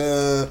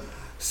da-da-da-da-da.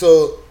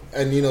 So,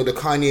 and, the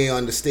Kanye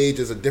on the stage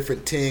is a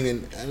different thing.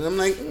 And I'm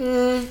like,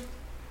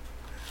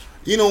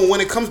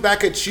 when it comes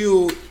back at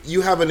you,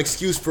 you have an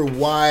excuse for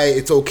why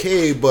it's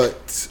okay,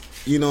 but,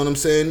 you know what I'm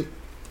saying?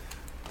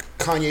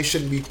 Kanye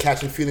shouldn't be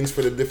catching feelings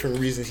for the different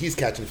reasons he's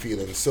catching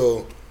feelings.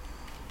 So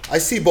I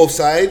see both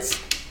sides.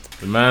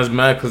 The man's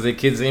mad because their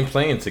kids ain't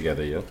playing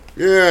together, yo.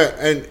 Yeah,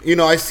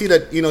 and I see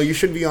that you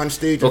shouldn't be on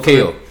stage with Okay,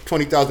 yo.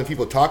 20,000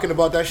 people talking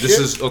about that This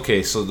shit. is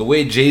okay. So the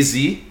way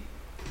Jay-Z,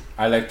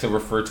 I like to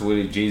refer to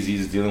it. Jay-Z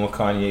is dealing with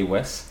Kanye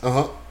West.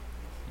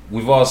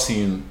 We've all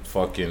seen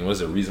fucking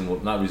not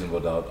reasonable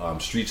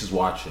doubt. Streets is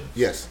watching,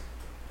 Yes.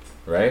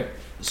 right?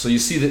 So you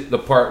see the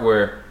part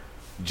where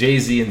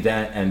Jay-Z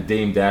and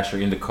Dame Dash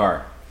are in the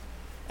car.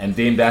 And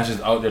Dame Dash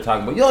is out there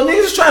talking about, yo,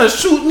 niggas is trying to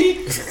shoot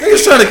me.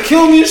 Niggas trying to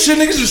kill me and shit.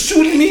 Niggas is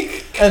shooting me.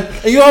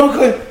 and you all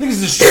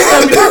niggas just shoot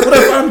at me.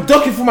 Whatever, I'm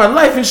ducking for my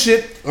life and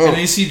shit. And then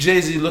you see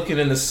Jay-Z looking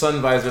in the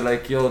sun visor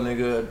like, yo,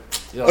 nigga,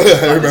 yo,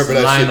 I remember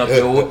that line shit. up,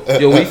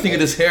 yo, what do you think of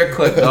this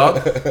haircut,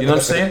 dog? You know what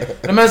I'm saying?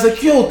 And the man's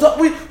like, yo, dog,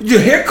 your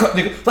haircut,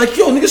 nigga. Like,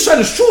 yo, niggas trying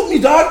to shoot me,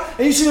 dog.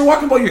 And you see them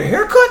walking about your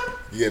haircut?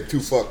 You get 2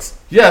 fucks.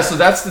 Yeah, so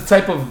that's the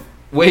type of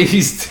way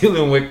he's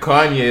dealing with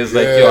Kanye. Is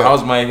like, yo,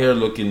 how's my hair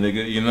looking,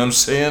 nigga? You know what I'm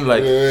saying?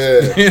 Like,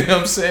 you know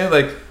what I'm saying?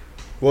 Like,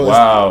 well,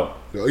 wow.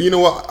 You know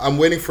what? I'm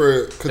waiting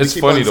for. It's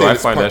funny though. I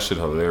find that shit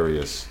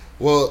hilarious.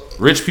 Well,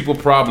 rich people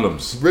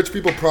problems. Rich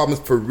people problems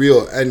for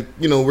real. And,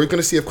 you know, we're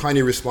going to see if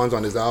Kanye responds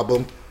on his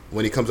album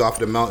when he comes off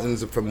the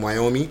mountains from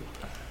Wyoming. You know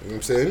what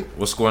I'm saying?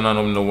 What's going on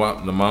in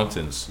the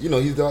mountains? You know,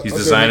 he's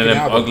designing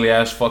them ugly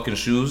ass fucking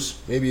shoes.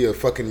 Maybe a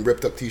fucking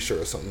ripped up t-shirt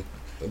or something.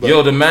 But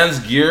yo, the man's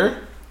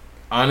gear,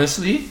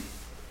 honestly,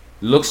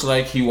 looks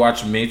like he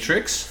watched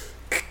Matrix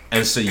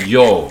and said,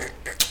 yo,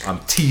 I'm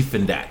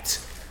teething that.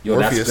 Yo,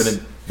 Morpheus.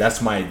 that's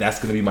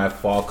gonna be my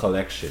fall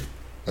collection.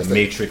 The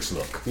Matrix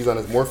look. He's on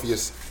his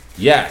Morpheus.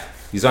 Yeah,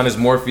 he's on his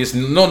Morpheus.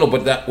 No,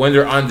 but that when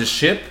they're on the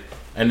ship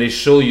and they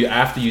show you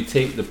after you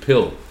take the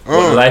pill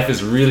what life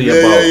is really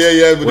about.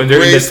 Yeah. When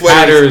they're in the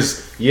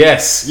tatters,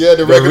 yes. Yeah,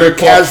 the regular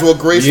casual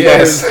gray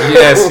sweaters.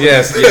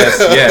 Yes.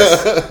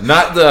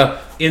 Not the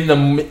in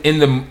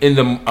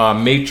the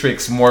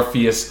Matrix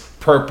Morpheus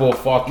purple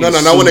fucking. No,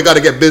 suit. when they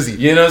gotta get busy.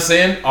 You know what I'm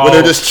saying? When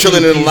they're just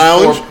chilling in the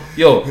lounge.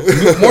 Yo,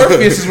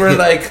 Morpheus is where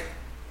like.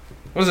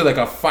 What was it, like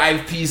a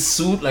 5-piece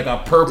suit, like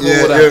a purple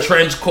with a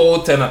trench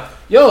coat and a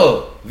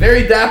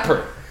very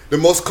dapper. The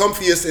most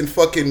comfiest in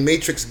fucking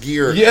Matrix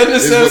gear. You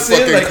understand is what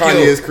fucking like,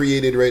 Kanye has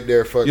created right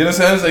there. Fuck. You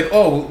understand? It's like,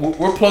 oh,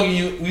 we're plugging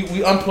you, we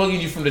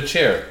unplugging you from the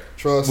chair.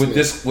 Trust with me.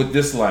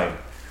 this line.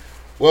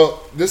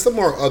 Well, there's some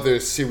more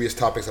other serious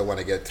topics I want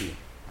to get to.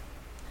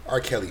 R.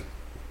 Kelly.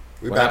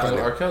 What happened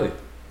with R. Kelly?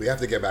 We have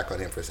to get back on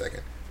him for a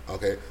second,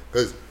 okay?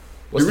 Because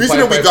the the reason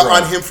Pied that we got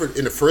Piper on him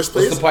in the first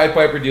place. What's the Pied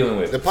Piper dealing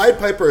with? The Pied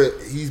Piper,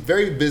 he's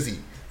very busy,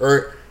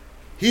 or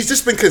he's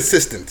just been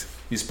consistent.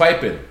 He's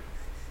piping.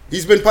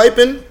 He's been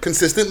piping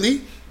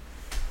consistently,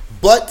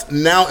 but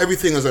now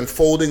everything is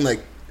unfolding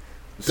like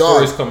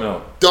Stories coming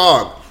out.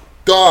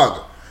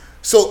 Dog.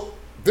 So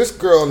this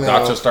girl now.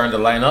 Docs are starting to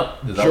line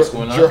up. Is that what's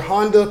going on?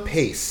 Jahonda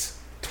Pace,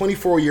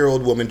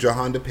 24-year-old woman,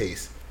 Jahonda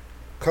Pace,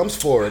 comes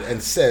forward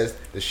and says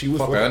that she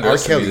was with R.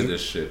 Kelly.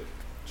 This shit.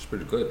 It's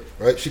pretty good.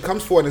 Right? She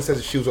comes forward and says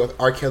that she was with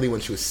R. Kelly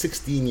when she was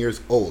 16 years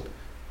old.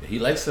 He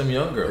likes them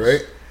young girls.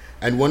 Right?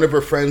 And one of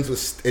her friends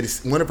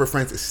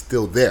is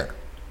still there.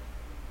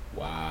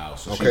 Wow.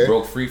 So she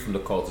broke free from the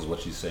cult is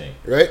what she's saying.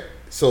 Right?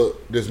 So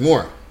there's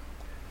more.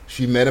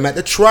 She met him at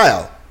the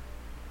trial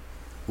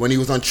when he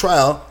was on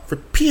trial for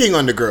peeing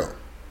on the girl.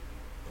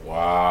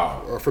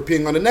 Wow. Or for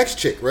peeing on the next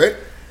chick, right?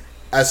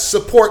 As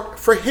support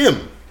for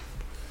him.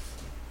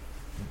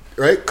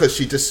 Right? Because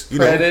she just,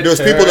 there's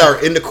people that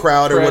are in the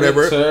crowd or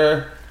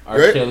whatever.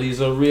 R. Kelly's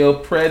a real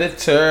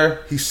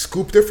predator. He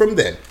scooped her from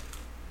then.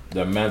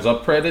 The man's a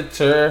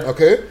predator.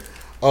 Okay.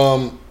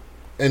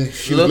 And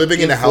she was living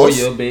in a house.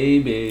 For your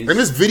babies. In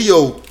this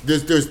video,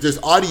 there's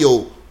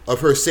audio of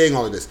her saying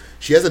all of this.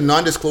 She has a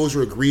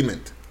non-disclosure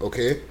agreement,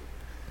 okay?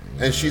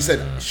 And she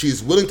said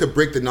she's willing to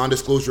break the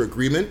non-disclosure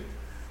agreement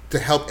to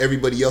help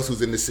everybody else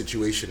who's in this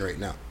situation right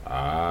now.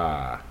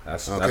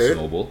 That's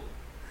noble.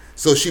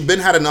 So she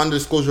had a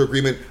non-disclosure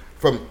agreement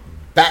from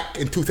back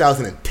in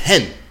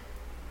 2010. You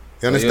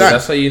understand? Yo,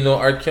 that's how you know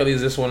R. Kelly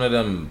is just one of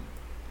them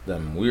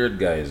weird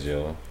guys,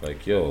 yo.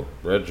 Like, yo,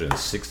 Regin,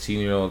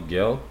 16-year-old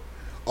girl.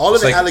 All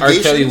of the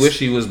allegations. R. Kelly wish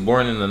he was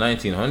born in the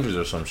 1900s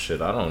or some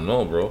shit. I don't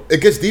know, bro. It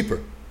gets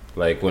deeper.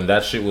 Like, when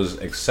that shit was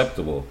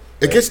acceptable.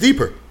 It gets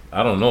deeper.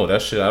 I don't know.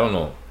 That shit, I don't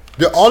know.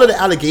 All of the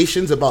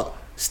allegations about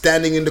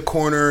standing in the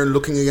corner and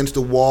looking against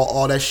the wall,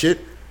 all that shit,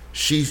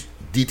 she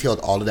detailed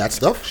all of that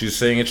stuff. She's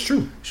saying it's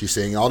true. She's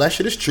saying all that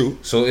shit is true.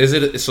 So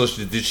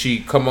did she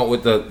come up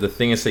with the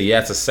thing and say, yeah,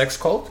 it's a sex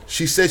cult?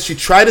 She said she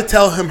tried to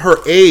tell him her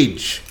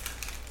age.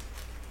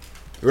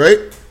 Right?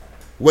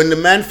 When the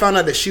man found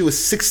out that she was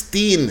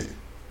 16,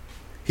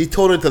 he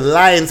told her to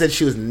lie and said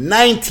she was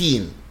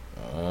 19.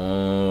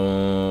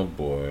 Oh,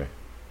 boy.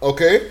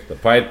 Okay? The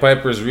Pied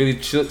Piper is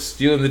really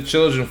stealing the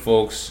children,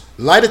 folks.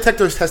 Lie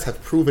detector tests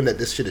have proven that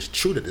this shit is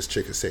true that this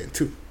chick is saying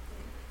too.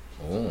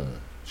 Oh.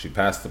 She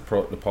passed the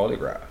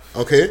polygraph.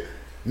 Okay?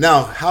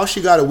 Now, how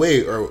she got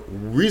away or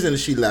reason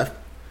she left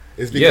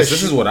is because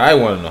this is what I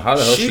want to know. How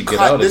the hell she get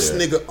out of there? She caught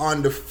this nigga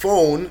on the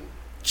phone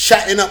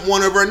chatting up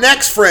one of her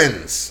next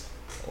friends.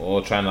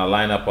 Oh, trying to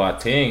line up our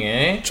thing,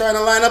 eh? Trying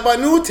to line up a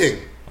new thing.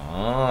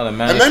 Oh, the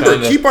man.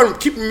 Remember,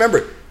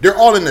 remember, they're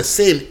all in the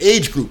same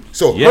age group.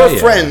 So her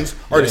friends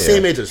are the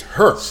same age as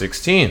her.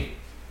 16.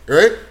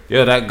 Right?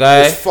 Yeah, that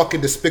guy. This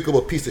fucking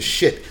despicable piece of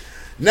shit.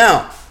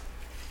 Now,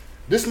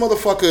 this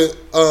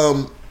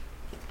motherfucker,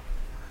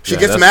 she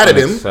gets mad at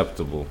him.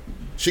 Unacceptable.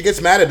 She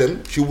gets mad at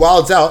him. She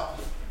wilds out.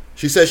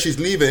 She says she's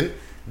leaving.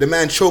 The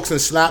man chokes and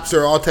slaps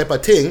her, all type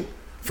of thing,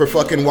 for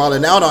fucking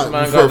wilding out on.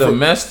 Man got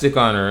domestic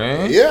on her,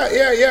 eh?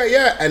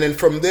 Yeah. And then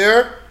from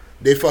there,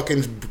 they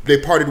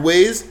parted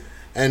ways.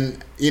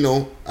 and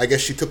I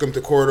guess she took him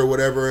to court or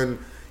whatever, and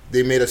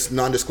they made a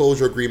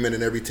non-disclosure agreement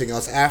and everything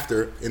else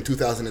after in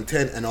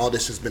 2010, and all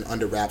this has been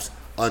under wraps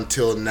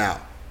until now.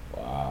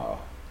 Wow.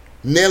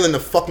 Nail in the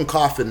fucking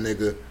coffin,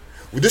 nigga.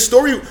 With this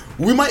story,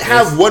 we might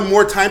have one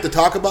more time to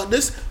talk about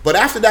this, but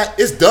after that,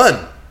 it's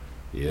done.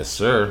 Yes,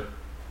 sir.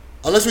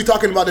 Unless we're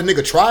talking about the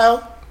nigga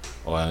trial.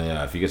 Oh,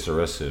 yeah, if he gets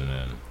arrested,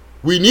 then.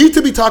 We need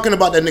to be talking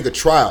about that nigga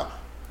trial.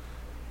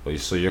 But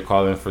so you're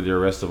calling for the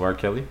arrest of R.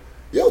 Kelly?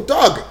 Yo,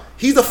 dog,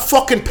 he's a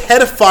fucking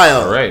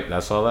pedophile. All right,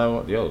 that's all I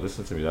want. Yo,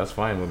 listen to me. That's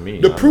fine with me.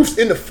 The proof's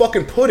in the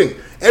fucking pudding.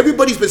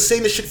 Everybody's been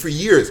saying this shit for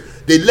years.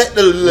 They let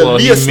the Well,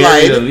 he Aaliyah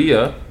married slide.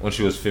 Aaliyah when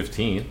she was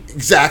 15.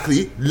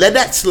 Exactly. Let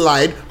that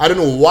slide. I don't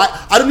know why.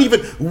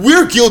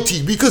 We're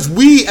guilty because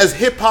we as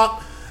hip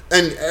hop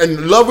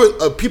and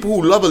lover people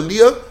who love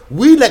Aaliyah,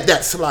 we let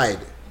that slide.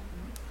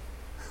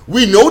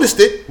 We noticed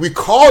it. We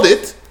called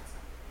it.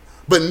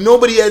 But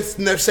nobody has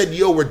never said,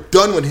 yo, we're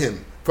done with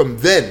him from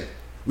then.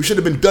 We should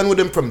have been done with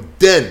him from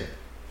then.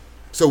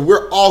 So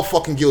we're all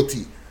fucking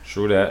guilty.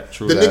 True that.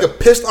 The nigga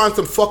pissed on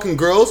some fucking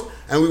girls,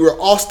 and we were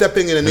all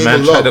stepping in the name of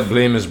man love. tried to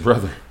blame his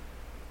brother.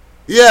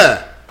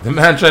 Yeah. The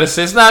man tried to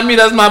say, it's not me,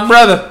 that's my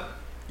brother.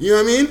 You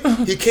know what I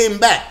mean? He came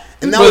back.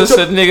 And The now brother it took,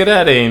 said, nigga,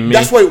 that ain't me.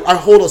 that's why I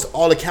hold us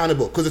all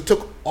accountable. Because it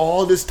took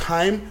all this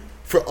time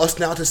for us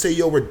now to say,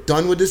 yo, we're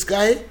done with this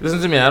guy.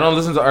 Listen to me. I don't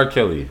listen to R.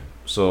 Kelly.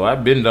 So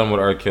I've been done with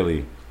R.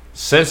 Kelly.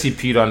 Since he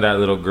peed on that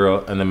little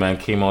girl and the man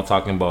came out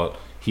talking about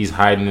he's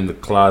hiding in the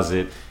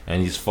closet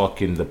and he's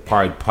fucking the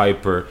Pied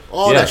Piper.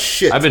 All that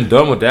shit. I've been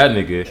done with that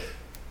nigga.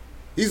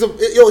 He's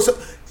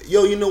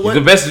yo, you know what?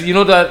 The best, you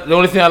know that the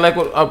only thing I like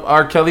with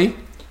R. Kelly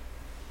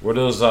were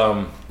those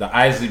the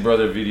Isley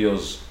brother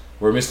videos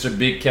where Mr.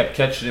 Big kept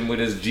catching him with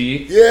his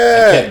G.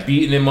 Yeah. And kept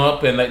beating him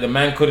up and like the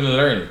man couldn't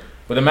learn.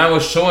 But the man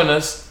was showing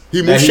us He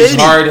that moves he's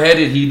shady. hard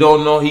headed. He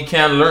don't know. He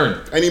can't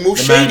learn. And he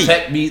moves The man shady.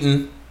 tech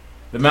beating.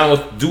 The man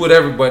will do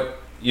whatever, but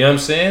you know what I'm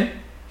saying?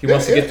 He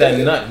wants to get that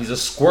nut. He's a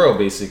squirrel,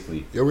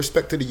 basically. Yo,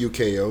 respect to the UK,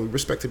 yo.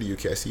 Respect to the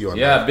UK. I see you on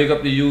Yeah, big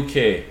up the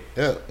UK.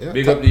 that. Yeah.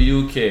 Big up the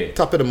UK.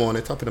 Top of the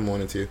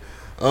morning to you.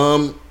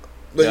 But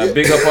Yeah,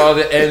 big up all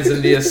the ends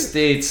in the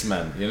estates,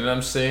 man. You know what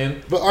I'm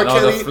saying? But R. And all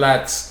Kelly- the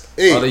flats.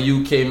 Hey. All the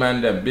UK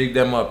man, them. Big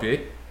them up, eh?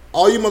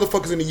 all you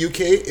motherfuckers in the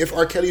UK, if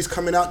R. Kelly's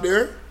coming out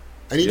there,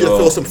 I need you to Yo,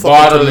 throw some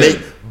bottle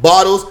fucking it.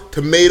 bottles,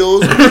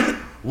 tomatoes,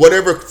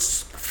 whatever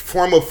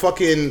form of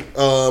fucking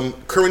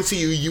currency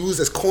you use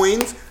as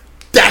coins,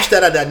 dash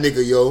that at that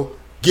nigga, yo.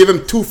 Give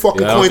him 2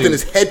 fucking Yeah, I don't coins in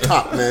think- his head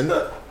top, man.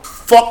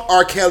 Fuck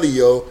R. Kelly,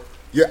 yo.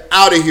 You're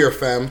out of here,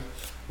 fam.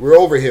 We're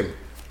over him.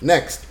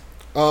 Next.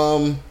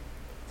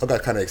 I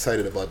got kind of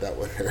excited about that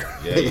one here.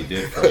 Yeah, you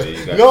did. Friday.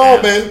 You got No,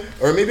 amped. man.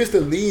 Or maybe it's the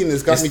lean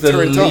that's got It's me the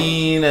turned up.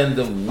 lean and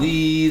the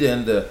weed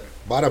and the,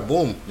 Bada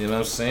boom. you know what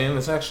I'm saying?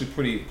 It's actually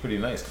pretty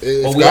nice.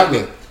 It's But got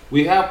me.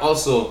 we have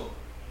also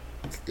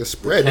It's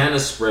spread. Canna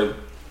spread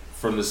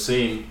from the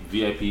same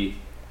VIP,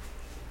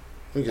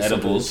 Let me get some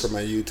edibles. for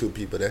my YouTube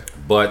people there.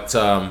 but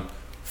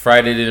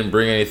Friday didn't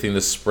bring anything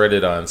to spread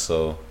it on,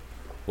 so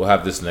we'll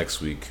have this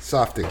next week.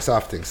 Softing.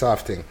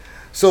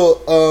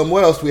 So,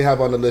 what else do we have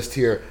on the list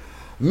here?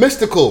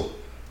 Mystical.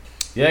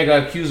 Yeah, I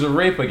got accused of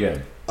rape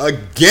again.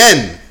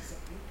 Again.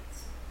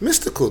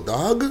 Mystical,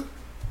 dog.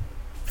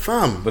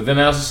 Fam. But then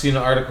I also seen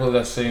an article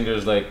that's saying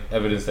there's like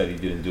evidence that he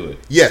didn't do it.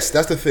 Yes,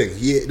 that's the thing.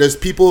 There's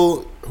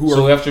people who So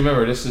are... we have to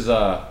remember this is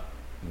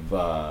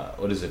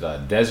what is it?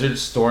 A Desert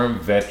Storm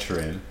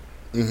veteran.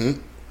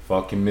 Mm-hmm.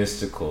 Fucking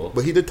Mystical.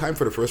 But he did time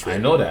for the first I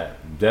round. know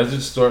that.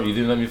 Desert Storm. You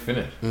didn't let me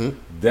finish. Mhm.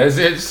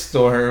 Desert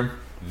Storm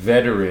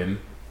veteran.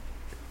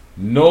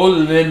 No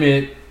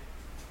Limit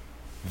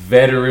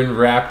veteran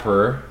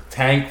rapper.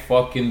 Tank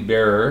fucking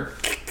bearer.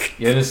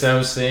 You understand what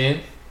I'm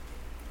saying?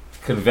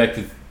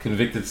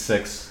 Convicted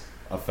sex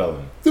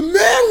felon. The man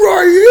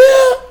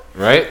right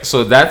Right?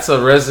 So that's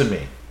a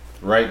resume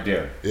right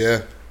there. here.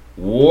 Yeah.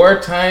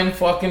 Wartime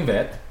fucking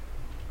vet.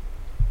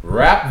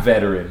 Rap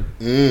veteran.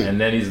 Mm. And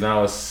then he's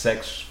now a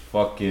sex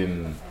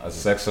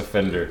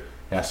offender.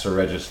 He has to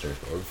register.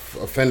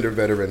 Offender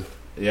veteran.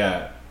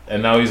 Yeah.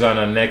 And now he's on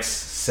a next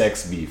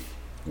sex beef.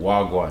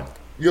 Wagwan.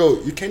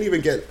 Yo, you can't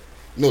even get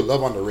no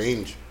love on the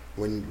range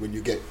when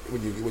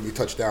you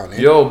touch down. Eh?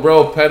 Yo,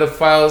 bro,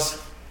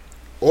 pedophiles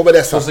Over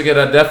that supposed stuff. to get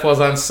a death was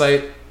on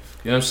site.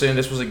 You know what I'm saying?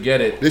 They're supposed to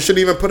get it. They shouldn't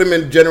even put him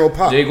in general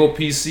pop. They go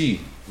PC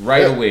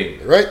right away.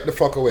 Right the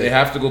fuck away. They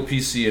have to go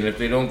PC, and if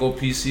they don't go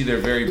PC, they're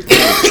very big.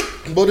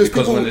 But there's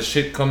Because people. when the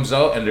shit comes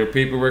out and their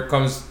paperwork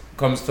comes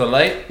to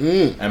light,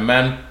 Mm. and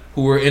man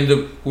who were in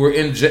the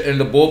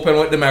bullpen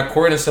with them at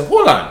court and said,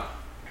 "Hold on,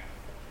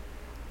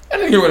 I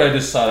didn't hear what I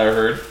just thought I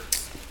heard."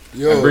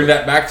 Yo, And bring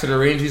that back to the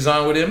range he's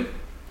on with him.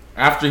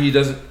 After he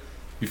doesn't,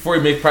 before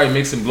he probably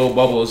makes him blow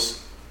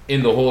bubbles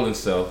in the hole and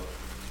stuff.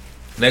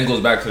 Then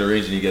goes back to the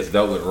range and he gets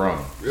dealt with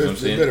wrong. You know what I'm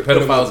You saying? better put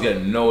him Pedophiles in-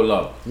 get no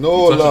love.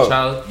 No you touch love. a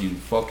child, you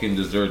fucking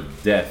deserve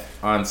death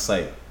on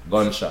site,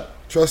 gunshot.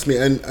 trust me,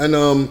 and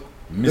the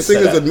Miss thing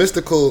is that. with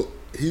Mystical,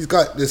 he's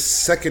got this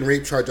second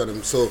rape charge on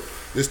him. So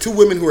there's 2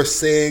 women who are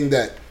saying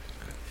that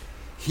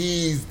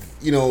he's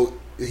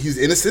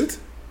innocent,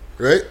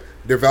 right?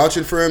 They're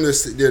vouching for him.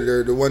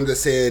 They're the ones that's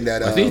saying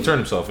that. I think he turned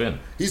himself in.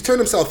 He's turned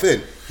himself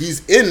in.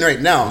 He's in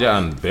right now. Yeah,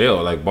 on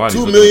bail, like bond.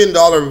 $2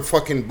 million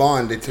fucking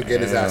bond to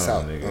get his ass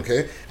out. Nigga.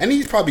 Okay, and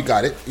he's probably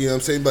got it. You know what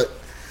I'm saying? But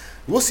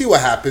we'll see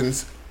what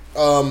happens.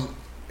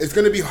 It's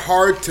going to be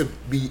hard to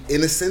be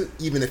innocent,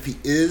 even if he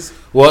is.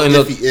 Well, in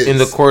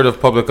the court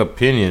of public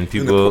opinion,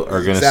 people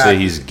are going to say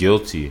he's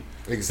guilty.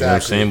 Exactly. You know what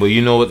I'm saying? But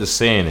you know what the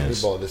saying Let me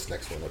is. ball this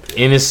next one up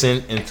here.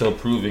 Innocent until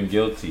proven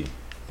guilty.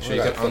 Sure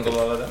you Alright, can handle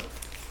all of that?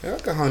 Yeah, I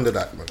can handle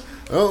that, man.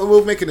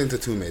 We'll make it into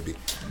 2 maybe.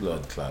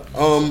 Blood clot.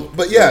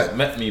 But yeah.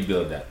 Let me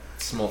build that.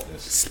 Smoke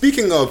this.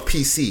 Speaking of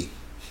PC,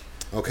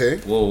 okay?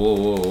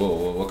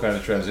 Whoa. What kind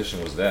of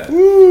transition was that?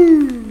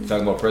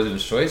 Talking about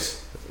President's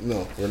Choice?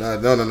 No, we're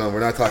not. No, we're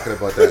not talking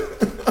about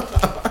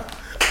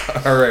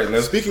that. All right,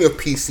 let's. Speaking of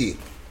PC,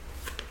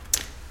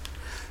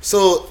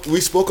 so we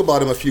spoke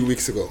about him a few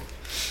weeks ago,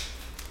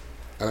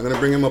 and I'm gonna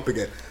bring him up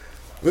again.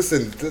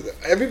 Listen,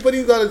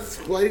 everybody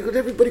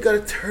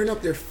gotta turn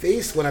up their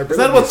face when I bring. It's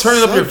not up about this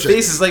turning up your subject.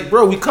 face. It's like,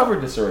 bro, we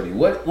covered this already.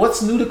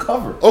 What's new to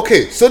cover?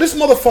 Okay, so this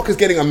motherfucker's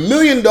getting $1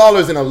 million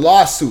in a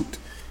lawsuit.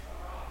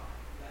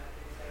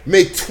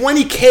 Made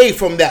 $20K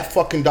from that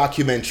fucking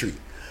documentary.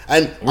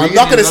 And I'm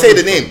not gonna say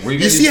the name.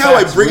 You see how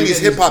I bring these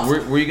hip hop?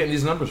 Where are you getting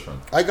these numbers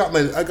from? I got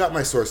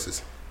my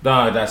sources.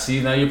 Nah,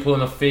 see, now you're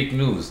pulling a fake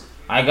news.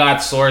 I got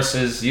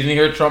sources. You didn't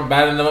hear Trump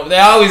batting them up. They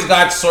always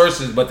got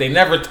sources, but they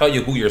never tell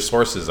you who your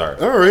sources are.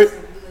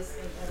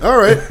 All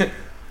right.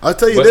 I'll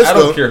tell you But this I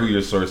don't though. care who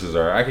your sources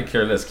are. I could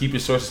care less. Keep your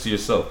sources to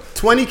yourself.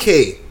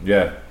 $20K.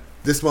 Yeah.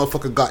 This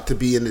motherfucker got to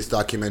be in this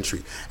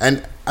documentary, and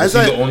Is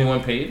as he the only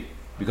one paid?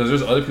 Because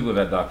there's other people in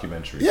that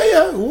documentary.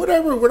 yeah,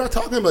 whatever. We're not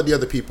talking about the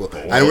other people,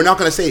 and we're not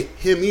gonna say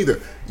him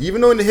either. Even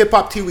though in the hip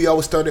hop tea we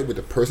always started with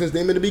the person's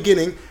name in the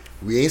beginning,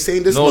 we ain't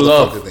saying this No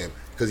motherfucker's love. name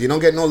because you don't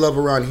get no love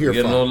around here.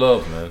 You get fam. no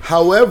love, man. You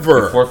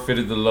However,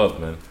 forfeited the love,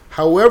 man.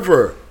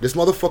 this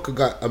motherfucker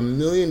got $1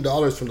 million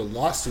from the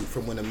lawsuit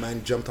from when a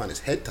man jumped on his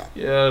head top.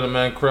 Yeah, the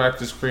man cracked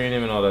his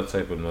cranium and all that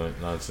type of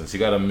nonsense. He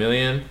got $1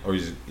 million, or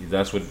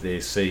that's what they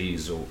say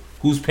he's.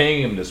 Who's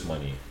paying him this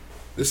money?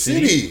 The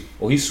city.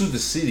 Oh, he sued the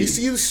city. He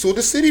sued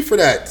the city for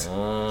that.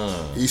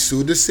 Oh. He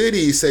sued the city.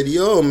 He said,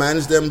 "Yo,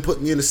 man's them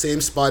put me in the same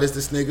spot as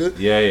this nigga."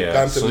 Yeah.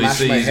 Got him to So he mash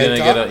said my he's head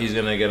gonna top. he's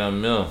gonna get $1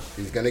 million.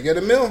 He's gonna get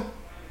 $1 million.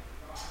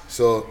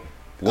 So,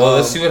 Well,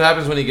 let's see what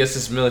happens when he gets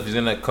this $1 million. If he's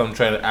gonna come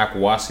try to act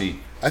wassy.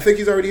 I think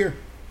he's already here.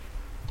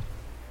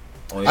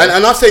 Oh, yeah.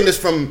 I'm not saying this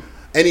from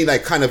any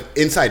like kind of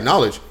inside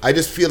knowledge. I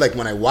just feel like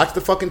when I watch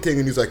the fucking thing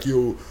and he's like,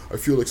 "Yo, I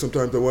feel like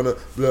sometimes I wanna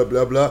blah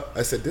blah blah."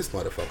 I said, "This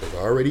motherfucker's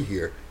already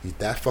here. He's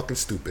that fucking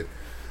stupid."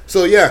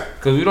 So yeah,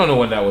 Because we don't know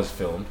when that was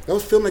filmed. that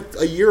was filmed like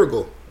a year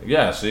ago.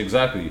 Yeah, so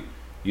exactly.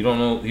 You don't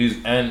know.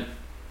 And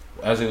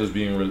as it was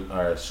being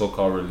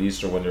so-called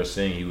released, or when they're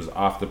saying he was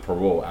off the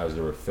parole as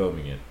they were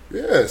filming it.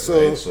 Yeah,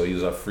 so Right? So he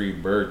was a free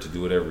bird to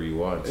do whatever he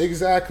wants.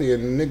 exactly.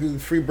 And niggas,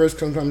 free birds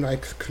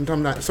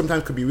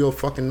sometimes could be real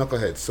fucking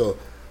knuckleheads. So,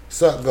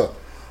 suck go.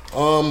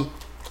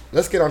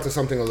 Let's get on to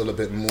something a little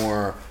bit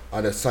more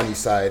on the sunny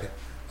side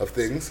of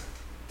things.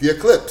 The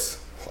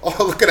eclipse. Oh,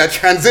 look at that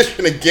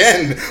transition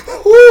again.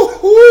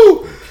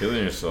 Woo.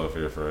 Killing yourself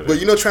here, Friday. But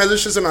you know,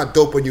 transitions are not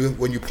dope when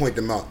you point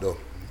them out, though.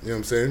 You know what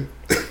I'm saying?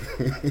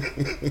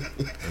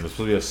 And this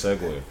will be a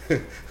segue.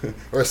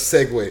 Or a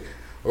segue,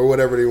 or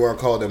whatever they want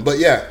to call them. But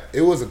yeah,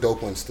 it was a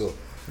dope one still.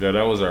 Yeah,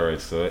 that was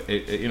alright. So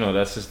you know,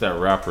 that's just that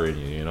rapper in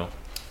you, you know.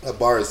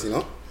 Bars, you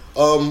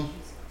know.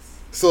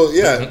 So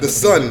yeah, the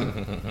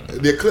sun,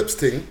 the eclipse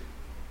thing.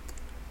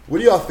 What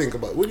do y'all think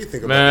about? What do you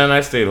think about? Man,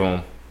 I stayed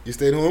home. You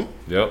stayed home.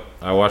 Yep,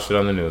 I watched it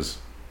on the news.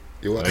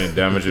 You what? I ain't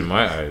damaging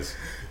my eyes.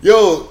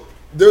 Yo,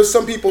 there's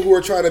some people who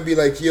are trying to be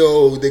like,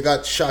 yo, they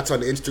got shots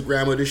on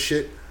Instagram of this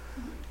shit.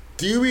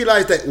 Do you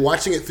realize that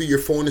watching it through your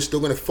phone is still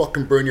gonna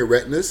fucking burn your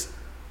retinas?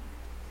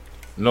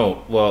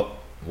 No, well,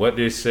 what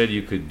they said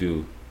you could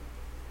do,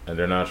 and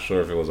they're not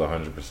sure if it was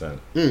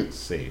 100%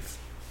 safe,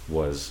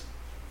 was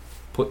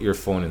put your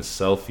phone in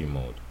selfie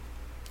mode.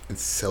 In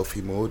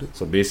selfie mode.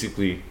 So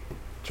basically,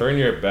 turn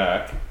your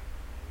back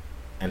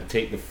and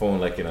take the phone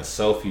like in a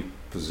selfie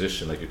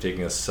position, like you're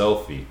taking a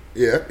selfie.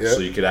 Yeah. So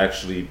you could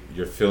actually,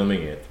 you're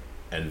filming it,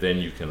 and then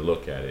you can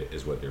look at it,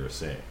 is what they were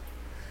saying.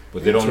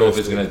 But they don't know if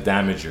it's going to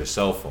damage your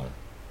cell phone.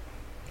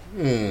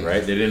 Right?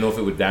 They didn't know if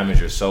it would damage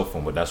your cell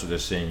phone, but that's what they're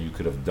saying you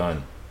could have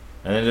done.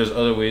 And then there's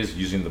other ways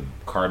using the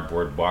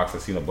cardboard box.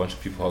 I've seen a bunch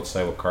of people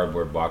outside with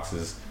cardboard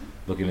boxes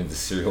looking into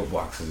cereal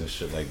boxes and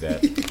shit like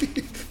that.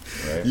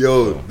 Right?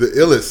 Yo, So, the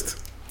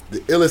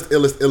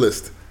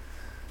illest.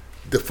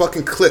 The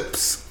fucking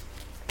clips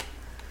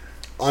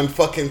on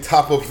fucking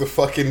top of the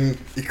fucking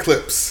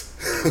eclipse.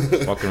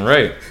 fucking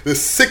right. The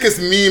sickest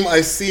meme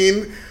I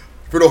seen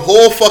for the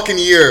whole fucking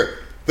year.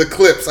 The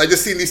clips. I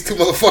just seen these two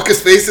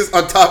motherfuckers' faces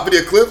on top of the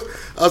eclipse.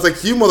 I was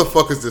like, you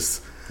motherfuckers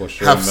just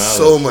Pusher have and Malice.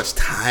 so much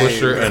time.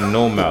 Pusher and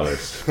No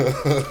Malice.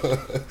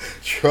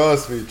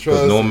 Trust me.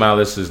 Because No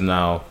Malice is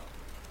now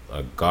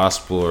a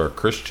gospel or a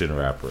Christian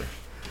rapper.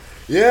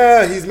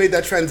 Yeah, he's made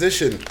that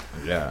transition.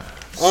 Yeah.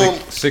 Um,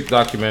 Sick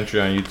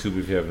documentary on YouTube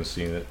if you haven't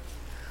seen it.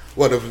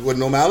 What, with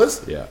No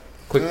Malice? Yeah.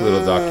 quick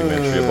little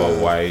documentary about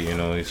why, you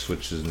know, he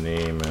switched his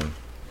name and,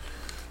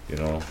 you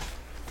know,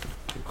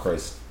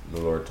 Christ,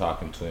 the Lord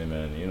talking to him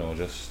and, you know,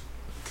 just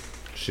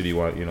should he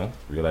want, you know,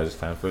 realize it's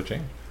time for a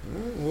change.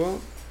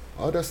 Well,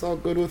 that's all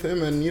good with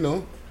him, and you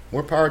know,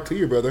 more power to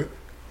you, brother.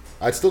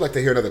 I'd still like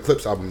to hear another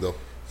Clips album, though.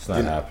 It's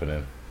not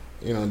happening.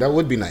 You know, that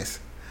would be nice.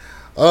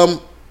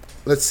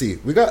 Let's see.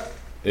 We got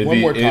one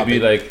more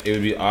topic. It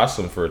would be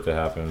awesome for it to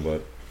happen,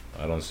 but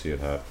I don't see it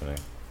happening.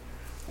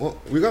 Well,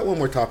 we got one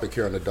more topic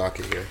here on the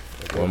docket here.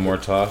 One more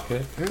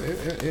topic?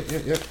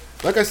 Yeah.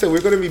 Like I said,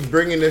 we're going to be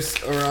bringing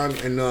this around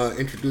and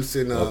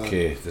introducing...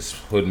 okay, this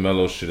Hood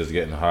Mellow shit is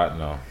getting hot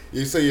now.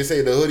 You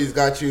say the hoodie's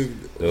got you...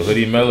 The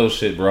Hoodie Mellow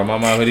shit, bro. I'm on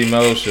my Hoodie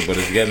Mellow shit, but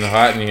it's getting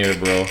hot in here,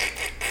 bro.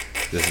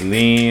 This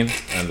lean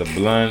and the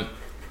blunt.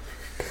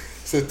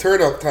 It's a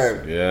turn-up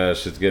time. Yeah,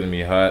 shit's getting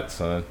me hot,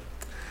 son.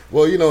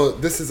 Well, you know,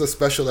 this is a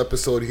special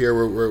episode here.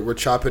 We're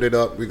chopping it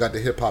up. We got the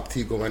hip-hop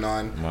tea going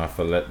on.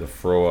 Mafa let the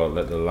fro out,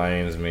 let the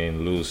lion's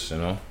mane loose, you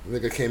know?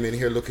 Nigga came in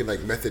here looking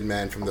like Method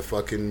Man from the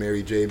fucking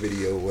Mary J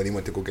video when he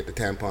went to go get the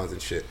tampons and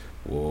shit.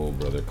 Whoa,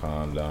 brother,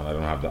 calm down. I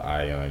don't have the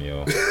eye on,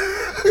 yo.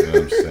 You know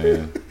what I'm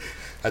saying?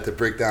 Had to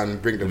break down and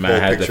bring the man full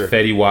had picture. the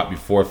Fetty Wap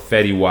before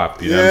Fetty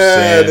Wap, you know what I'm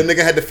saying? Yeah, the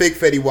nigga had the fake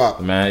Fetty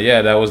Wap. Man,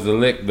 yeah, that was the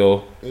lick,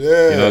 though.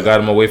 Yeah. You know, got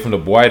him away from the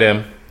boy them.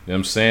 You know what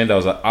I'm saying? That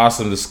was an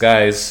awesome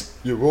disguise.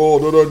 You're all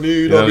that I need,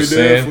 You know I'll what be I'm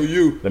there saying? for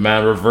you. The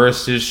man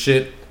reversed his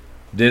shit,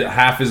 did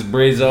half his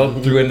braids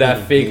out, threw in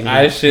that fake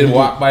eye shit,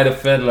 walked by the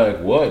Fed like,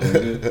 what,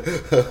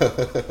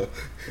 nigga?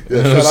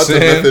 Yeah, shout out to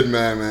Method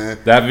Man.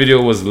 That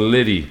video was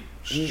litty,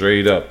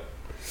 straight up.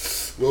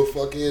 Well,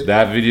 fucking...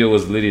 That video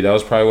was litty. That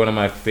was probably one of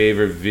my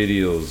favorite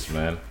videos,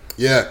 man.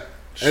 Yeah.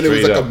 And it was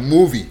Straight like up. a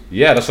movie.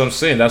 Yeah, that's what I'm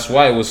saying. That's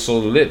why it was so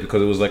lit,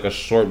 because it was like a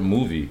short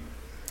movie.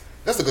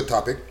 That's a good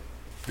topic.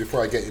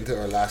 Before I get into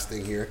our last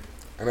thing here.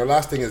 And our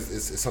last thing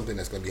is something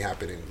that's going to be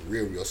happening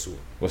real soon.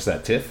 What's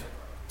that, TIFF?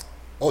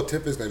 Oh,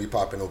 TIFF is going to be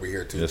popping over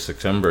here too. Yeah,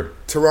 September.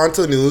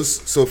 Toronto news.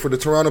 So for the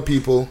Toronto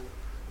people,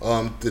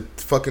 the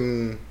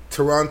fucking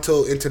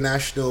Toronto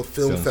International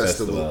Film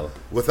Festival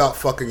without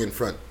fucking in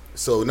front.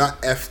 So not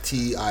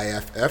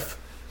FTIFF,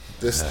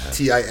 just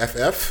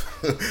TIFF.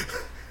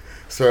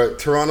 So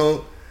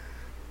Toronto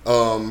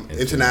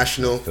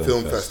International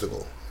Film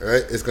Festival. All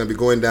right, it's going to be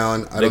going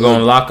down. They're going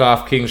to lock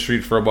off King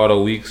Street for about a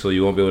week, so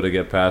you won't be able to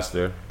get past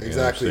there. Exactly. You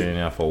know what I'm saying?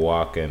 You have to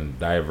walk and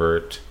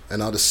divert.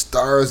 And all the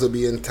stars will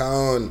be in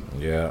town.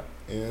 Yeah.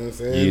 You know what I'm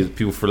saying?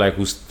 People for like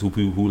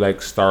who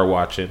like star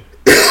watching.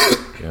 You know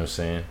what I'm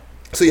saying?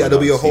 So yeah,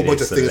 there'll be a whole See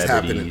bunch of their things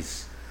happening.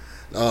 celebrities.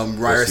 See their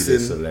Ryerson.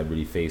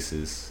 celebrity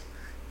faces.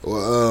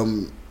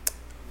 Well,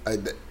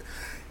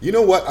 you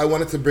know what I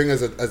wanted to bring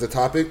as a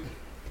topic?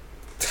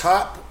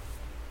 Top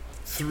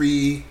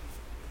 3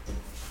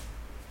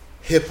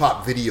 hip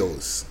hop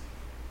videos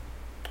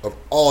of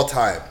all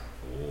time.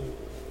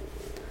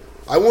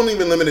 I won't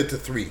even limit it to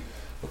 3.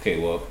 Okay,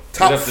 well,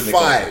 Top we'd have to make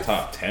like 5. a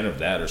top 10 of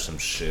that or some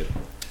shit.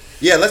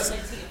 Yeah, let's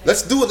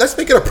do it. Let's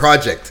make it a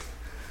project.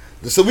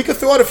 So we can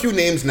throw out a few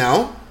names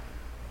now.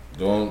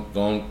 Don't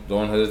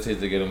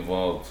hesitate to get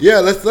involved. Yeah,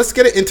 let's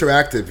get it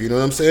interactive. You know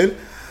what I'm saying?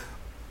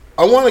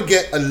 I want to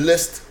get a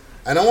list,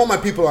 and I want my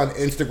people on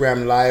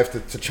Instagram Live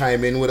to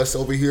chime in with us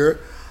over here.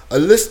 A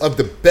list of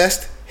the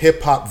best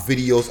hip hop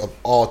videos of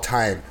all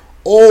time,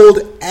 old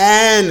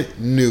and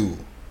new.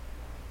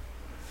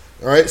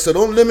 All right, so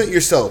don't limit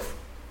yourself.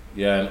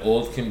 Yeah, and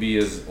old can be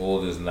as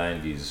old as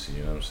 90s.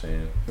 You know what I'm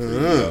saying? For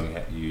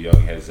you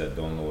young heads that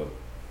don't know what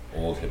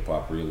old hip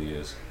hop really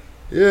is.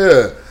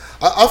 Yeah,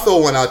 I'll throw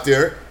one out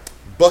there.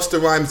 Busta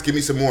Rhymes, Give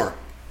Me Some More.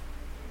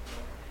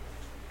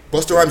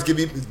 Busta Rhymes, Give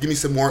Me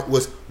Some More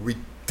was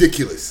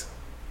ridiculous.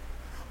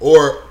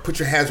 Or Put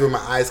Your Hands Where My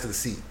Eyes Can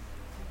See.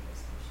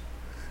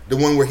 The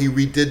one where he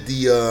redid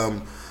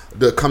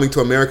the Coming to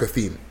America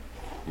theme.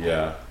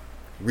 Yeah.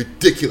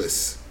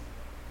 Ridiculous.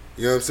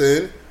 You know what I'm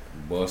saying?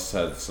 Bus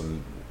had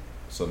some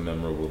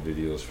memorable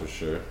videos for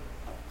sure.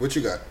 What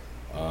you got?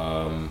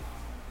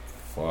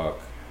 Fuck.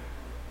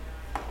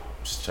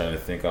 Just trying to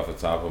think off the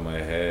top of my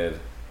head.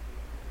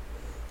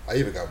 I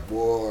even got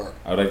more.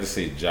 I would like to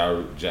say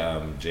J-Roo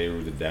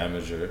the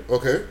Damager.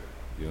 Okay.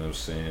 You know what I'm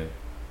saying?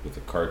 With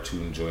the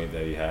cartoon joint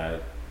that he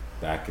had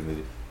back in the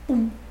day.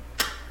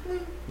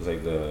 It was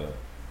like the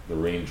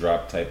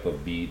raindrop type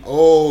of beat.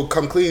 Oh,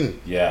 Come Clean.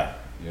 Yeah.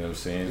 You know what I'm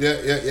saying?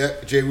 Yeah.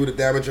 J-Roo the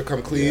Damager,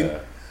 Come Clean.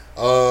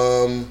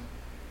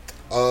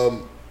 Yeah.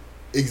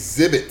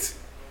 Exhibit.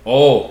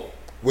 Oh.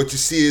 What you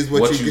see is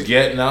what you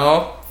get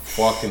now.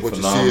 Fucking what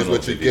phenomenal. You see is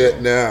what video. you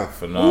get now.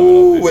 Phenomenal.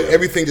 Ooh, with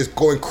everything just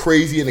going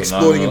crazy and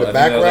exploding in the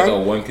background. That was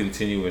like a one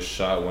continuous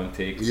shot, one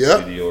take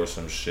video or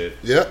some shit.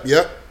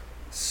 Yep.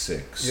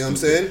 Sick. You know what I'm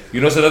saying?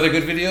 You know what's another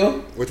good video?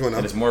 Which one?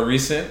 And it's more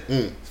recent.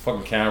 It's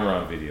fucking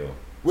Cameron video.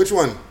 Which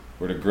one?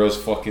 Where the girls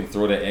fucking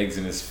throw the eggs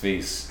in his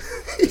face.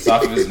 It's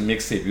off of his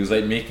mixtape. He was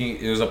like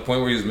it was a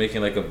point where he was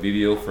making like a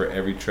video for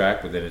every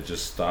track, but then it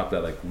just stopped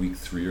at like week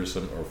 3 or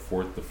something, or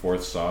the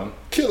fourth song.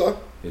 Killer.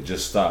 It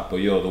just stopped. But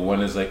yo, the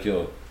one is like,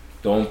 yo,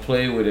 don't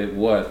play with it.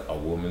 What? A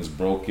woman's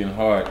broken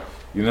heart.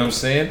 You know what I'm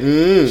saying?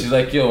 She's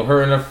like, yo,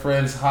 her and her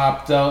friends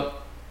hopped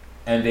out.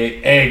 and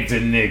they egged the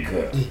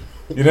nigga.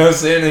 You know what I'm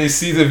saying? And you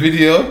see the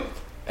video,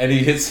 and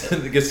he gets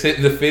hit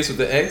in the face with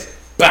the eggs.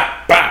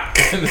 Bah, bah.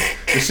 And the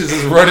shit's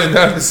just running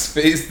down his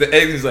face. The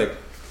eggs, he's like,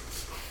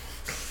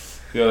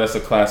 yo, that's a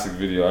classic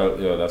video.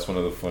 Yo, that's one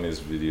of the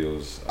funniest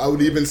videos. I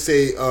would even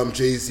say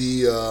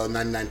Jay-Z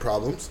 99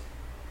 Problems.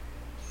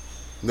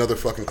 Another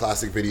fucking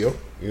classic video.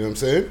 You know what I'm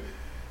saying?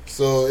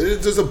 So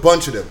there's a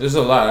bunch of them. There's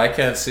a lot. I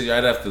can't see.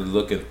 I'd have to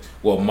look at.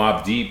 Well,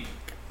 Mobb Deep.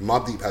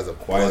 Mobb Deep has a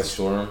Quiet bunch.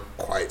 Storm.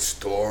 Quiet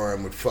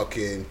Storm with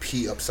fucking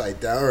P upside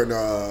down,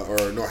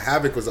 or no,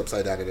 Havoc was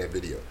upside down in that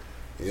video.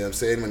 You know what I'm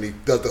saying? When he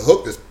does the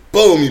hook, just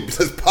boom, he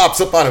just pops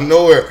up out of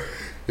nowhere.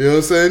 You know what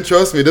I'm saying?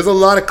 Trust me, there's a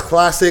lot of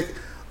classic,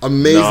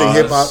 amazing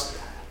hip hop.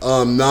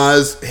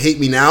 Nas, Hate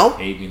Me Now.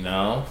 Hate Me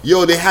Now.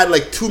 Yo, they had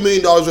like $2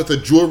 million worth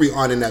of jewelry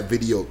on in that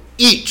video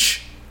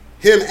each.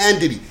 Him and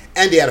Diddy,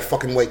 and they had a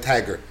fucking white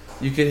tiger.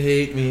 You can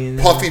hate me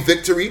now. Puffy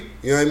Victory,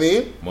 you know what I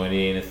mean?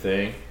 Money ain't a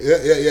thing.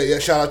 Yeah.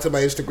 Shout out to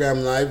my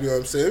Instagram live, you know what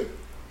I'm saying?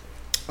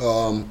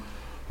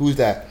 Who's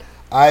that?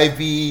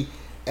 IVLTD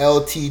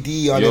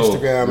on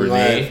Instagram Renee,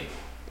 live.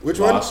 Which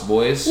Lost one?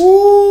 Boys.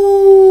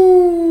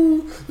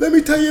 Ooh, let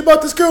me tell you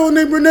about this girl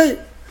named Renee.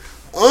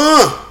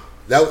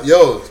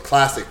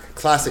 Classic.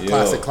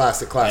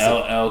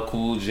 LL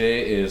Cool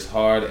J is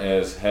hard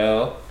as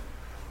hell.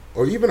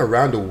 Or even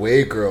Around the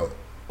Way, girl.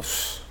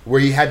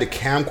 Where he had the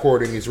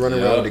camcorder and he's running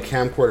around with the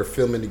camcorder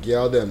filming the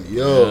girl. Them,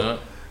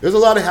 there's a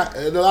lot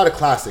of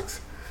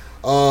classics.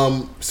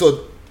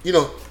 So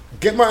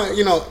get my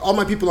all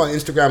my people on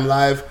Instagram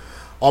live,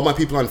 all my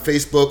people on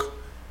Facebook,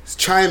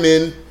 chime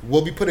in.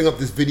 We'll be putting up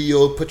this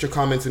video. Put your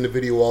comments in the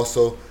video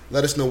also.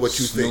 Let us know what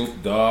you think.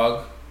 Snoop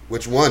Dogg.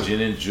 Which one? Gin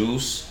and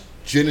Juice.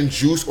 Gin and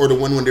Juice, or the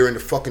one when they're in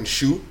the fucking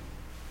shoe.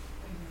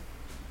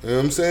 You know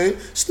what I'm saying?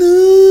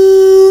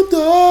 Snoop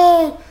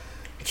Dogg.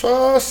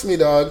 Trust me,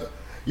 dog.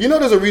 You know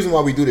there's a reason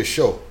why we do this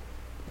show.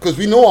 Because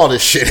we know all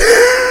this shit. You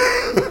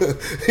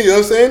know what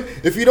I'm saying?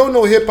 If you don't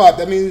know hip-hop,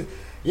 that means,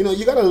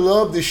 you gotta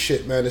love this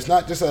shit, man. It's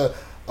not just I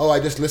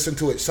just listen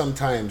to it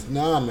sometimes.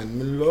 Nah, man.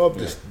 I love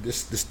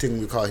this thing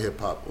we call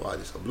hip-hop. Wow,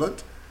 this a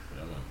blunt?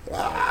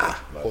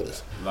 Hold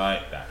this.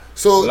 Like that.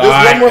 So like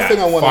there's one more that. thing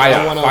I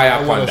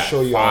want to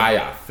show you.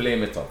 Fire.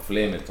 Flame it up.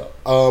 Floyd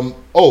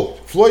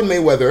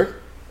Mayweather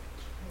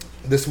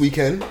this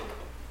weekend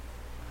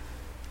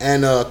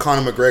and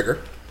Conor McGregor.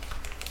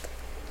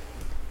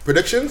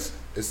 Predictions?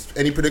 Is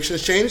any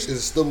predictions changed? Is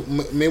it still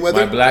Mayweather?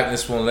 My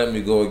blackness won't let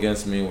me go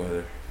against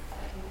Mayweather.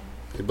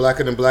 You're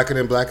blacker than black.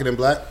 I'm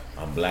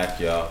black,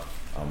 y'all.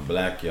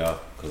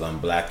 Cause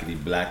I'm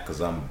blackity black. Cause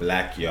I'm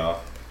black,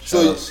 y'all.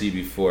 Shout out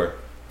CB4.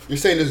 You're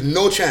saying there's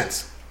no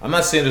chance? I'm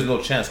not saying there's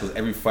no chance, because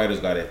every fighter's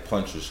got a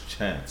puncher's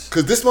chance.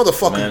 Because this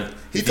motherfucker, man,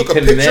 he took a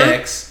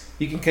picture.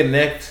 He can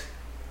connect.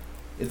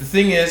 The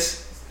thing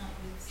is,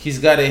 he's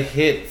got to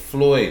hit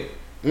Floyd.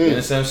 You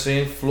understand what I'm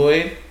saying?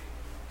 Floyd,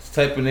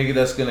 the type of nigga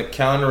that's gonna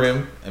counter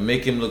him and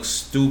make him look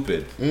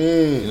stupid.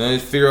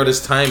 Figure out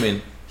his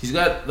timing. He's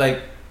got,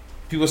 like,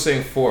 people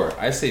saying 4.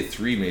 I say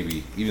 3,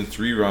 maybe even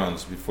 3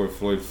 rounds before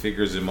Floyd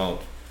figures him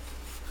out.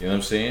 You know what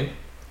I'm saying?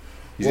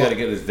 He's got to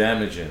get his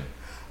damage in.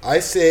 I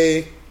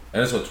say.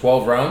 And it's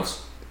 12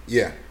 rounds.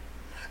 Yeah.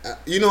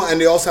 And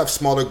they also have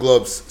smaller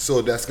gloves,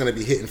 so that's gonna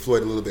be hitting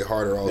Floyd a little bit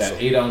harder. Also,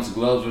 8-ounce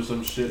gloves or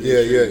some shit.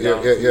 Yeah.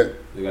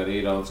 They got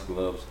 8-ounce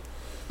gloves.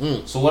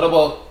 So what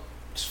about?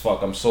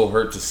 Fuck, I'm so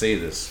hurt to say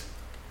this,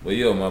 but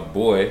my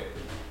boy,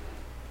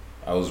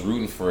 I was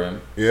rooting for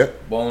him. Yeah.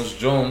 Bones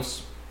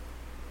Jones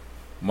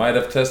might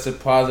have tested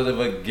positive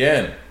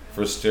again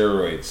for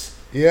steroids.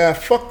 Yeah,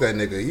 fuck that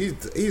nigga.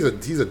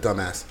 He's a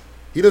dumbass.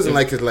 He doesn't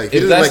like his life. He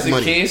if doesn't that's like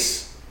money. the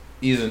case,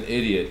 he's an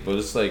idiot. But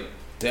it's like,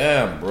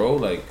 damn, bro,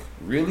 like,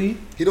 really?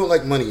 He don't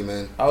like money,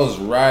 man. I was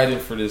riding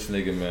for this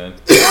nigga, man.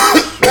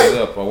 Straight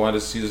up, I wanted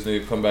to see this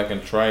nigga come back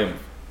and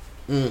triumph.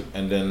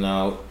 And then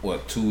now,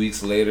 2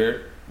 weeks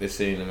later, they're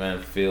saying the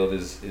man failed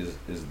his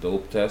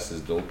dope test,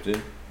 his dope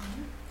in.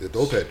 The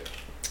dope head.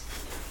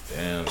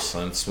 Damn,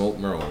 son, smoke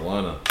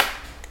marijuana.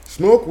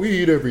 Smoke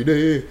weed every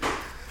day.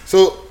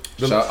 So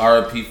shout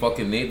R.I.P.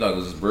 fucking Nate Dogg. It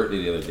was his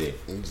birthday the other day.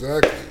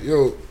 Exactly.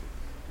 Yo,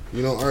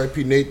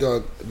 R.I.P. Nate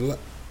Dogg.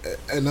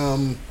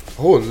 And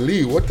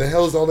holy, what the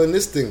hell is all in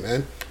this thing,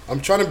 man? I'm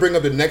trying to bring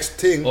up the next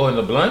thing. Oh, in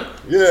the blunt?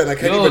 Yeah, and I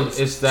can't even.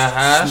 It's the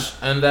hash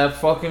and that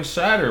fucking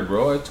shatter,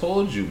 bro. I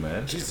told you,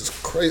 man. Jesus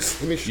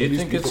Christ. Let me show you. You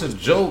think it's a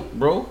joke,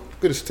 bro? Look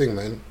at this thing,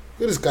 man.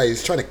 Look at this guy.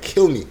 He's trying to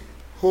kill me.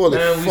 Holy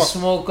man, fuck. We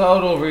smoke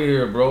out over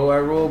here, bro. I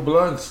roll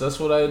blunts. That's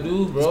what I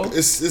do, bro.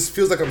 This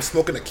feels like I'm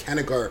smoking a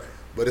Canagar,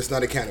 but it's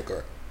not a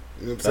Canagar.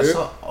 You know what I'm saying? That's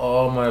how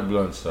all my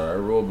blunts are. I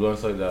roll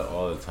blunts like that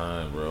all the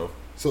time, bro.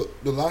 So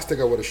the last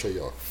thing I want to show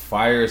y'all.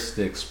 Fire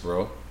sticks,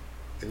 bro.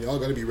 And y'all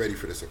gotta be ready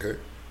for this, okay?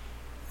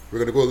 We're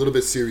gonna go a little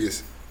bit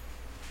serious,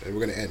 and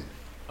we're gonna end.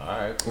 All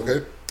right. Cool.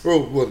 Okay.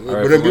 Well,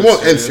 but then we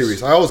won't end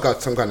serious. I always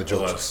got some kind of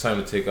jokes. Well, it's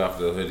time to take off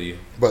the hoodie.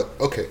 But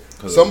okay,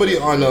 somebody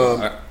on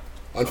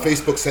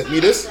Facebook sent me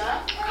this.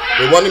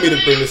 They wanted me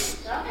to bring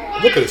this.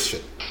 Look at this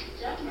shit.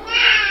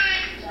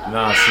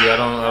 Nah, see, I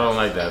don't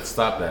like that.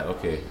 Stop that.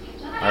 Okay.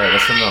 All right,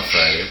 that's enough,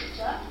 Friday.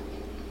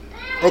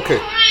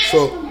 Okay,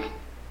 so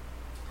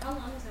How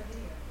long is that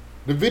video?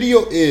 the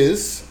video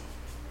is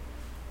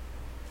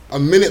a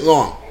minute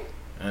long.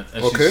 And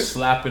Okay. she's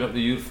slapping up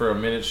the youth for a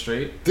minute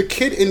straight. The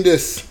kid in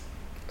this,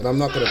 and I'm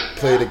not gonna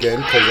play it again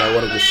because I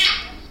want to just.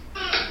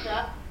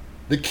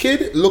 The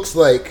kid looks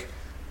like,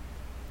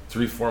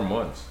 3-4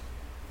 months.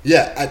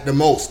 yeah, at the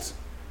most.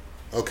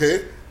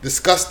 Okay,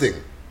 disgusting.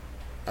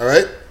 All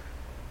right.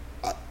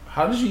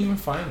 How did you even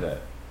find that?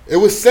 It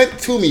was sent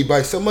to me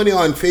by somebody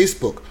on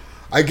Facebook.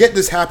 I get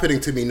this happening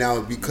to me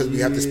now because we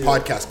have this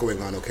podcast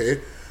going on, okay?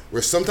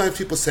 Where sometimes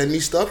people send me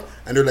stuff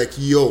and they're like,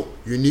 yo,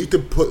 you need to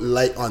put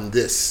light on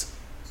this.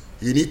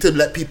 You need to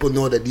let people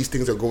know that these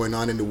things are going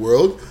on in the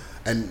world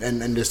and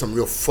there's some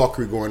real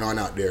fuckery going on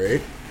out there, eh?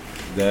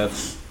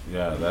 That's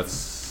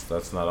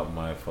not up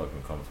my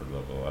fucking comfort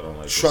level. I don't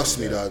like. Trust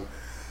me, dog.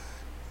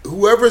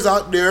 Whoever's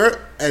out there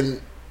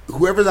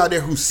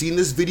who's seen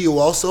this video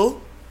also,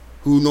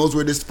 who knows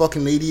where this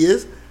fucking lady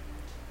is,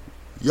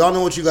 y'all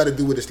know what you got to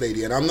do with this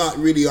lady. And I'm not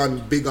really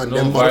big on No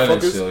them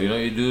violence, motherfuckers. yo. You know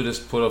what you do?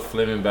 Just put a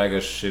flaming bag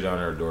of shit on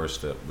her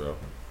doorstep, bro.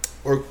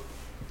 Or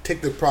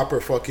take the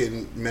proper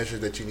fucking measures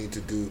that you need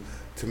to do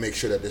to make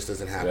sure that this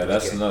doesn't happen Yeah,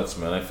 that's again. nuts,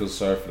 man. I feel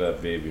sorry for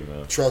that baby,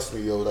 man. Trust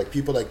me, yo. Like,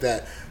 people like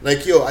that.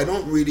 Like, yo, I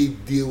don't really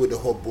deal with the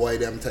whole boy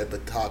them type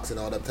of talks and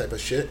all that type of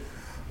shit.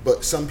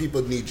 But some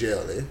people need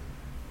jail, eh?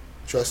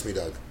 Trust me,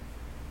 dog.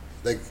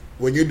 Like,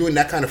 when you're doing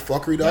that kind of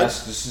fuckery, dog,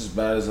 That's just as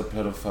bad as a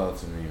pedophile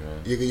to me,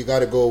 man. you got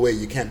to go away.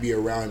 You can't be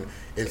around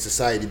in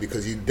society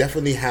because you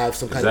definitely have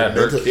some Is kind that of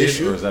her mental kid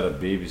issue. or is that a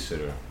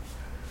babysitter?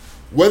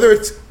 Whether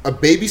it's a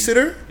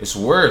babysitter, It's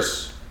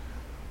worse.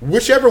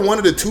 whichever one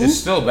of the two, It's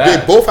still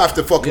bad. they both have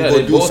to fucking Yeah, go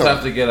they do both something.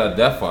 have to get a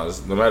death on,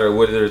 no matter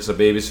whether it's a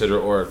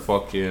babysitter or a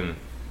fucking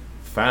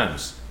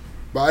fans.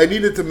 But I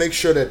needed to make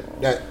sure that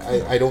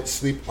I don't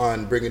sleep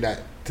on bringing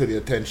that to the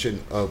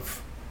attention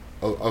of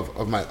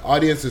my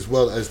audience as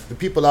well as the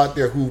people out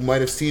there who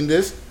might have seen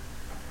this.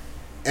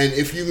 And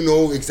if you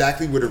know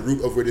exactly where the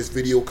root of where this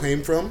video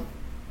came from,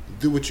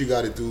 do what you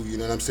got to do. You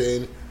know what I'm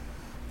saying?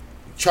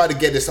 Try to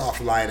get this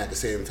offline at the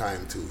same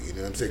time too. You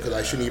know what I'm saying? Because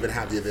I shouldn't even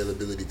have the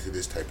availability to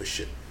this type of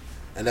shit.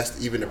 And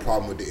that's even the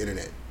problem with the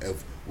internet.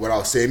 Of what I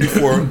was saying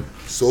before,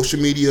 social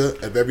media,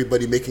 of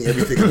everybody making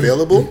everything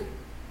available.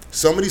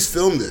 Somebody's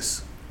filmed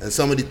this and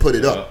somebody put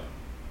it up.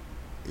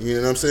 You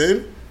know what I'm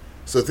saying?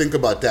 So think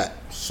about that.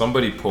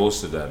 Somebody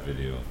posted that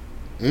video.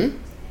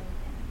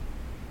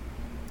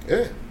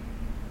 Yeah.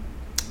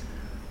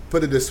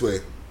 Put it this way.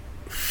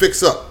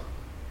 Fix up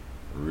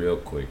Real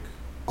quick.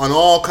 on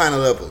all kind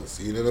of levels.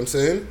 You know what I'm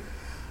saying?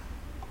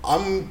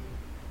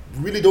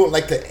 Really don't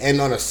like to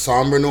end on a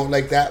somber note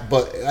like that,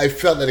 but I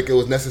felt like it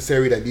was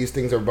necessary that these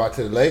things are brought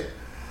to the light,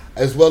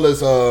 as well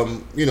as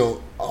you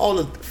know, all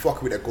the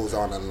fuckery that goes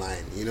on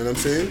online. You know what I'm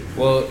saying?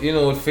 Well, you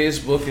know, with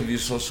Facebook and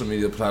these social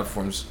media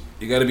platforms,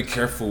 you got to be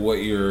careful what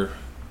you're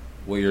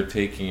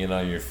taking in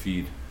on your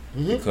feed,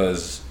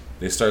 because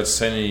they start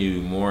sending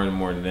you more and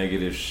more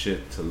negative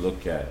shit to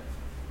look at.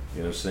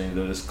 You know what I'm saying?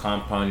 They'll just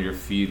compound your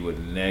feed with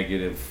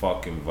negative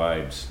fucking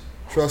vibes.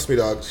 Trust me,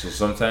 dog. So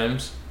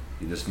sometimes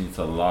you just need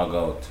to log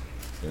out.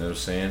 You know what I'm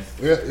saying?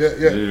 Yeah.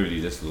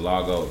 Literally, just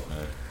log out,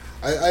 man.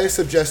 I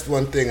suggest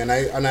one thing,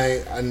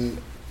 and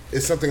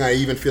it's something I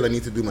even feel I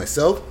need to do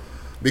myself,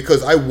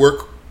 because I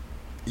work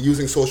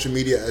using social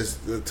media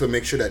to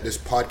make sure that this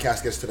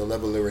podcast gets to the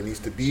level where it needs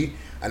to be,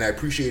 and I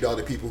appreciate all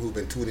the people who've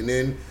been tuning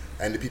in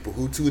and the people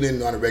who tune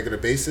in on a regular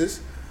basis.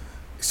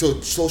 So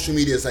social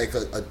media is like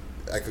a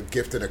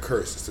gift and a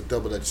curse. It's a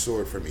double-edged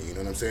sword for me. You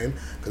know what I'm saying?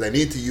 Because I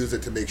need to use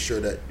it to make sure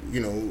that,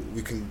 you know,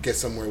 we can get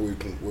somewhere where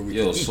we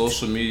Yo, can eat.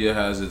 social media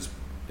has its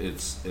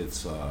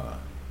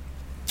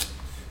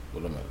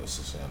what am I supposed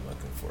to say? I'm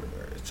looking for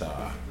there.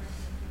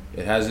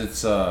 It has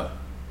its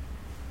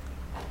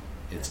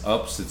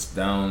ups, its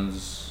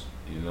downs.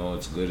 You know,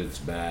 it's good, it's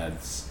bad.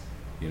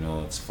 You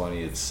know, it's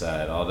funny, it's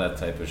sad. All that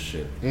type of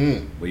shit.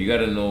 But you got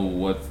to know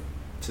what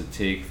to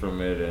take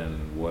from it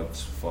and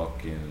what's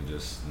fucking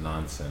just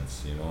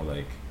nonsense. You know,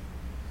 like.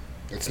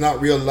 It's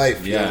not real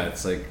life. Yeah, yo.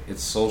 it's like,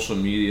 it's social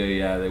media.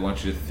 Yeah, they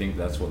want you to think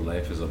that's what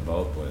life is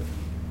about, but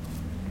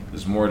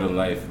there's more to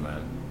life,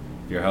 man.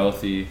 If you're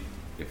healthy,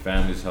 your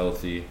family's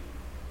healthy,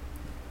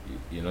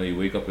 you know, you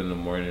wake up in the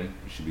morning,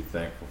 you should be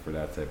thankful for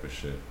that type of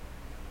shit.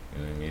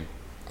 You know what I mean?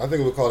 I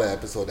think we'll call that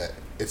episode that.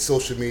 It's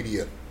social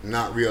media,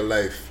 not real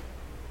life.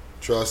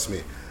 Trust me.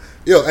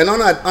 Yo, and on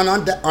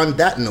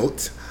that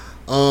note,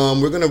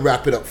 we're gonna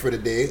wrap it up for the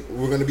day.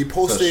 We're gonna be It's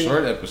posting. a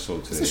short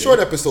episode today. It's a short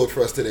episode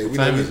for us today. What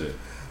time is it?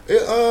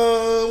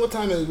 What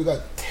time is it? We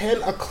got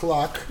 10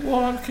 o'clock.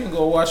 Well, I can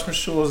go watch my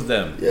shows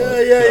then.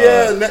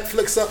 Yeah.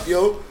 Netflix up,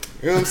 yo.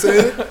 You know what I'm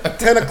saying?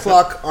 10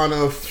 o'clock on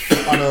a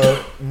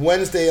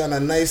Wednesday, on a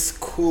nice,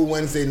 cool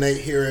Wednesday night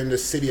here in the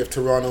city of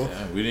Toronto.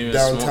 Yeah, we didn't even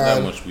downtown. smoke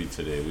that much weed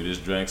today. We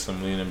just drank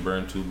some lean and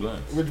burned 2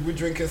 blunts. We're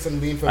drinking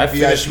some lean from I VIP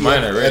finished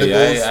mine already.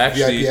 edibles, I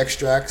actually- VIP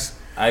extracts.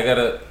 I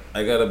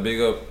gotta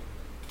big up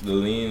the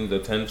lean, the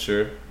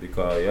tincture,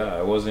 because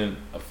I wasn't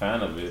a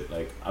fan of it.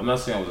 Like, I'm not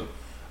saying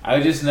I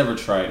just never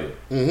tried it.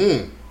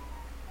 Mm-hmm.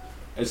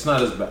 It's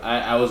not as bad.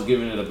 I was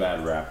giving it a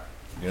bad rap.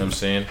 You know what I'm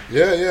saying?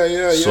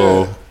 Yeah.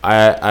 So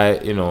I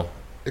you know,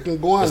 It can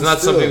go on. it's not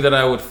still. something that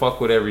I would fuck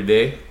with every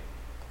day,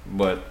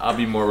 but I'll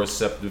be more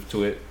receptive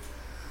to it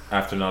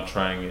after not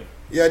trying it.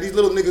 Yeah, these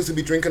little niggas who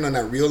be drinking on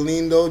that real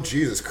lean though,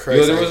 Jesus Christ.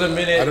 Yo, there was a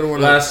minute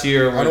last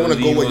year where I don't the want to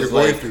go lean what was you're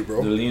going like through,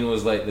 bro. the lean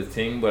was like the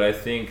thing, but I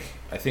think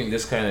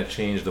this kind of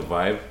changed the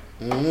vibe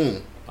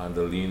on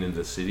the lean in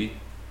the city.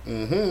 You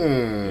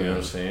know what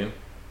I'm saying?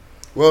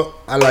 Well,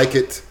 I like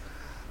it,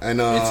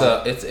 and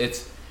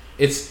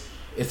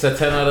it's a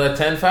 10 out of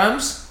 10,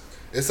 fams.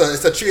 it's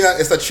a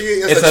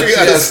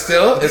tria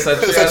still.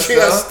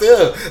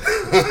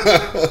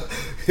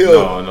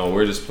 Yo, No,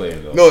 we're just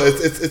playing though. no,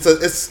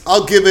 it's.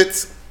 I'll give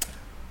it.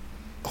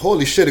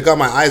 Holy shit! It got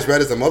my eyes red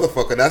as a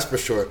motherfucker. That's for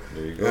sure.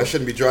 There you And go. I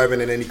shouldn't be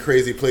driving in any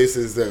crazy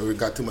places that we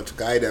got too much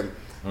guide them.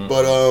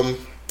 But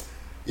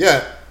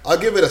yeah, I'll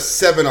give it a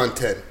 7 on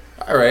 10.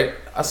 All right,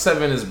 a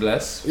 7 is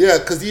blessed. Yeah,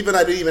 because even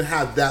I didn't even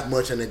have that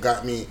much, and it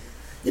got me.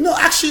 You know,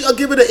 actually, I'll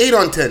give it an 8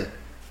 on 10.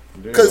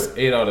 There you 'Cause go.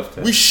 8 out of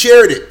 10. We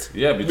shared it.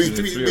 Yeah, between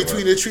the three of us.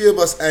 between the three of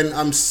us, and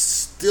I'm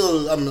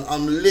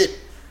lit.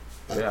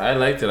 Yeah, I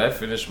liked it. I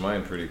finished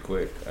mine pretty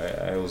quick.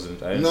 I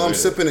wasn't. I No, I'm enjoyed it.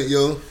 sipping it,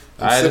 yo.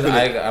 I sipping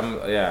it.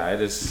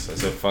 I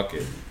said fuck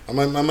it. I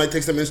might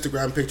take some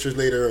Instagram pictures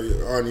later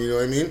on. You know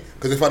what I mean?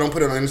 Because if I don't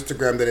put it on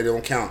Instagram, then it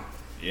don't count.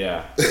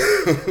 Yeah.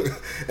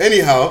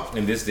 Anyhow,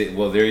 In this day,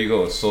 well, there you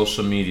go.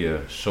 Social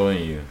media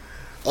showing you.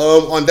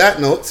 on that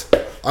note,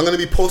 I'm gonna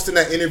be posting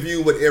that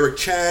interview with Eric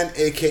Chan,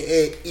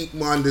 aka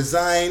Eatmon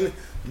Design.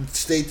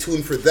 Stay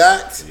tuned for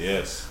that.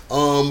 Yes.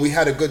 We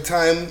had a good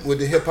time with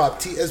the hip hop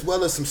tea as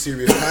well as some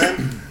serious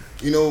time.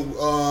 You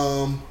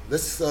know,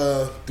 let's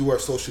do our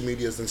social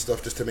medias and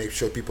stuff just to make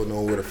sure people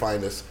know where to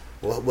find us.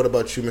 Well, what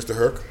about you, Mr.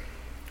 Herc?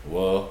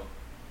 Well,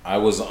 I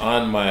was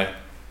on my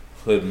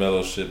hood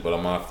mellow shit, but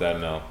I'm off that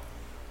now.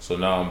 So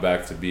now I'm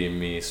back to being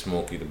me,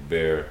 Smokey the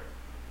Bear,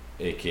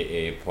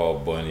 aka Paul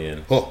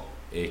Bunyan, Huh.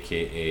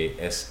 aka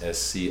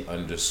SSC_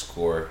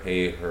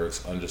 Hey Hercs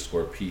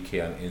 _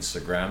 PK on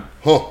Instagram,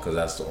 Huh. because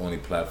that's the only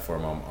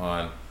platform I'm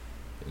on.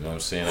 You know what I'm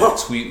saying? I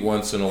tweet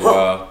once in a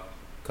while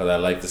because I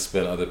like to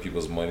spend other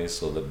people's money.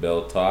 So the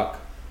Bell Talk,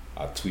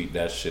 I tweet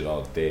that shit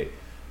all day.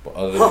 But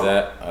other than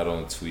that, I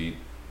don't tweet.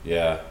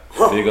 Yeah,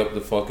 big up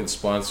the fucking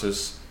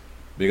sponsors.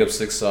 Big up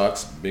Six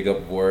Socks. Big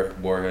up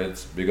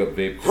Warheads. Big up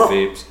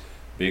Vapes.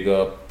 Big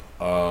up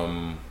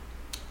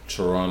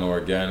Toronto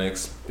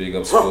Organics. Big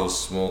up Skull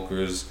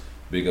Smokers.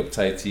 Big up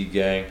Thai Tea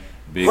Gang.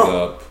 Big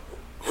up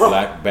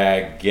Black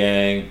Bag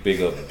Gang.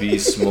 Big up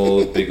Beast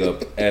Mode. Big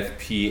up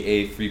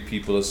FPA Free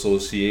People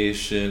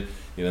Association.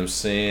 You know what I'm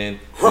saying?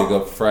 Big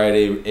up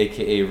Friday,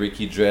 aka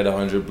Ricky Dread,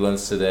 100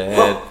 blunts to the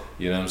head.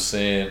 You know what I'm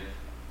saying?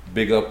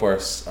 Big up our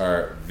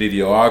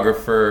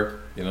videographer.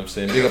 You know what I'm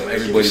saying? Big up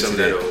everybody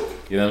today.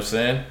 You know what I'm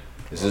saying?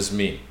 It's just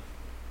me.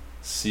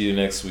 See you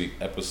next week,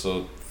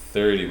 episode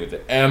 30 with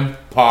the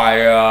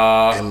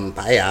Empire.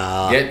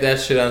 Get that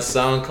shit on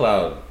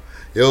SoundCloud.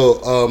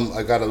 Yo,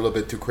 I got a little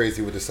bit too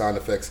crazy with the sound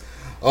effects.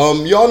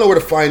 Y'all know where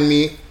to find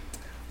me.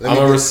 I'm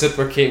gonna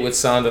reciprocate with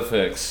sound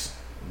effects.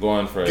 Go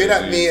on, Friday. Get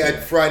at me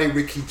at Friday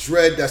Ricky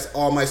Dread. That's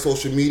all my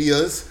social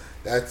medias.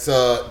 That's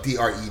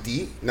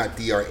DRED, not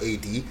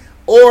DRAD.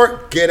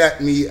 Or get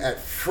at me at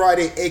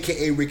Friday,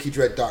 aka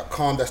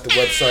RickyDread.com. That's the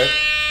website.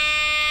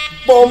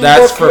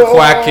 That's for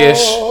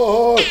Quackish.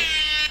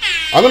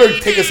 I'm gonna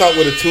take us out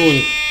with a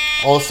tune.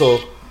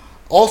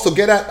 Also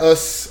get at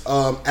us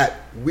at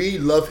We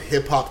Love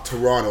Hip Hop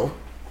Toronto.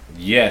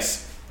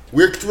 Yes.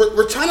 We're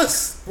kind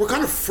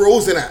of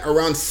frozen at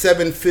around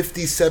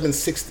 750,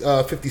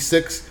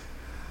 756.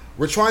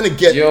 We're trying to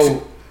get.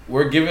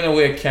 We're giving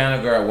away a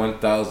Canagar at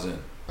 1,000.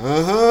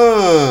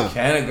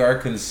 Canagar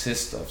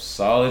consists of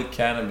solid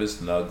cannabis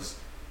nugs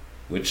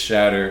with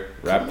shatter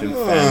wrapped in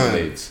fan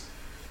blades.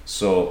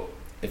 So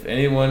if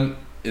anyone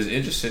is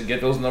interested, get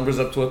those numbers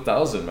up to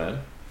 1,000, man.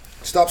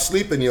 Stop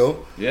sleeping,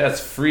 yo. Yeah, it's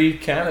free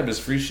cannabis,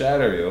 free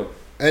shatter, yo.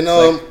 And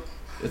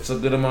it's a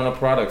good amount of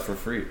product for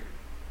free.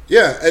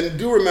 Yeah, and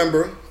do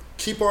remember,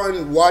 keep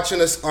on watching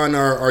us on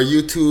our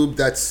YouTube.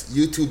 That's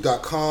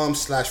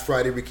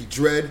youtube.com/Friday Ricky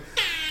Dread.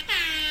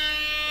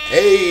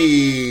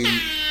 Hey.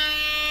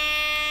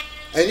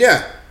 And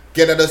yeah,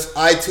 get at us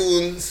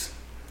iTunes,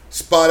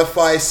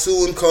 Spotify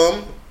soon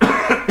come,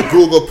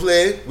 Google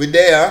Play, we're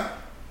there,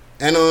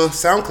 and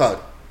SoundCloud.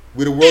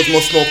 We're the world's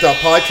most smoked out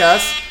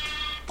podcast.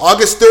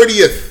 August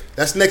 30th,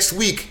 that's next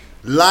week,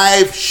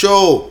 live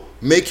show.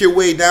 Make your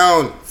way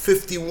down,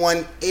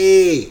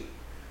 51A,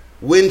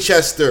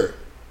 Winchester.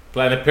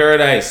 Planet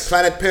Paradise.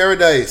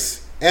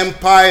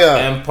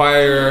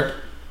 Empire.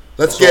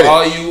 Let's get it.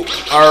 All you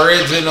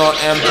original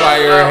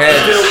Empire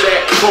heads.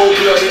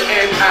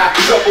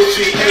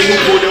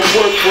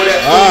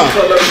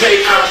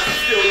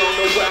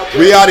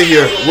 We out of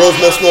here. World's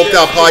most smoked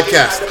out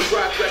podcast.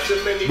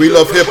 We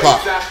love hip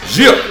hop.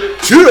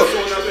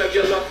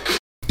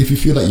 If you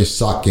feel like your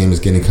sock game is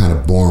getting kind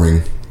of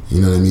boring,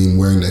 you know what I mean,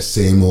 wearing that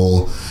same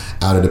old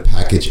out of the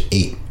package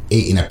 8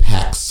 in a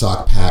pack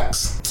sock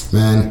packs,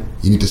 man,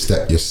 you need to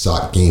step your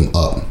sock game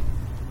up.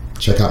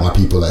 Check out my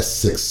people at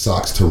Six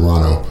Socks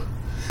Toronto.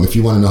 If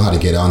you want to know how to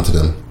get onto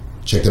them,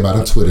 check them out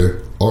on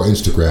Twitter or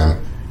Instagram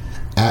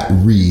at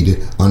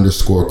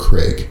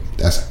Reid_Craig.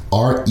 That's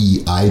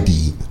REID_CRAIG.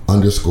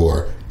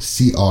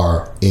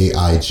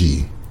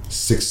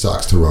 Six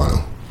Socks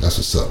Toronto. That's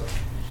what's up.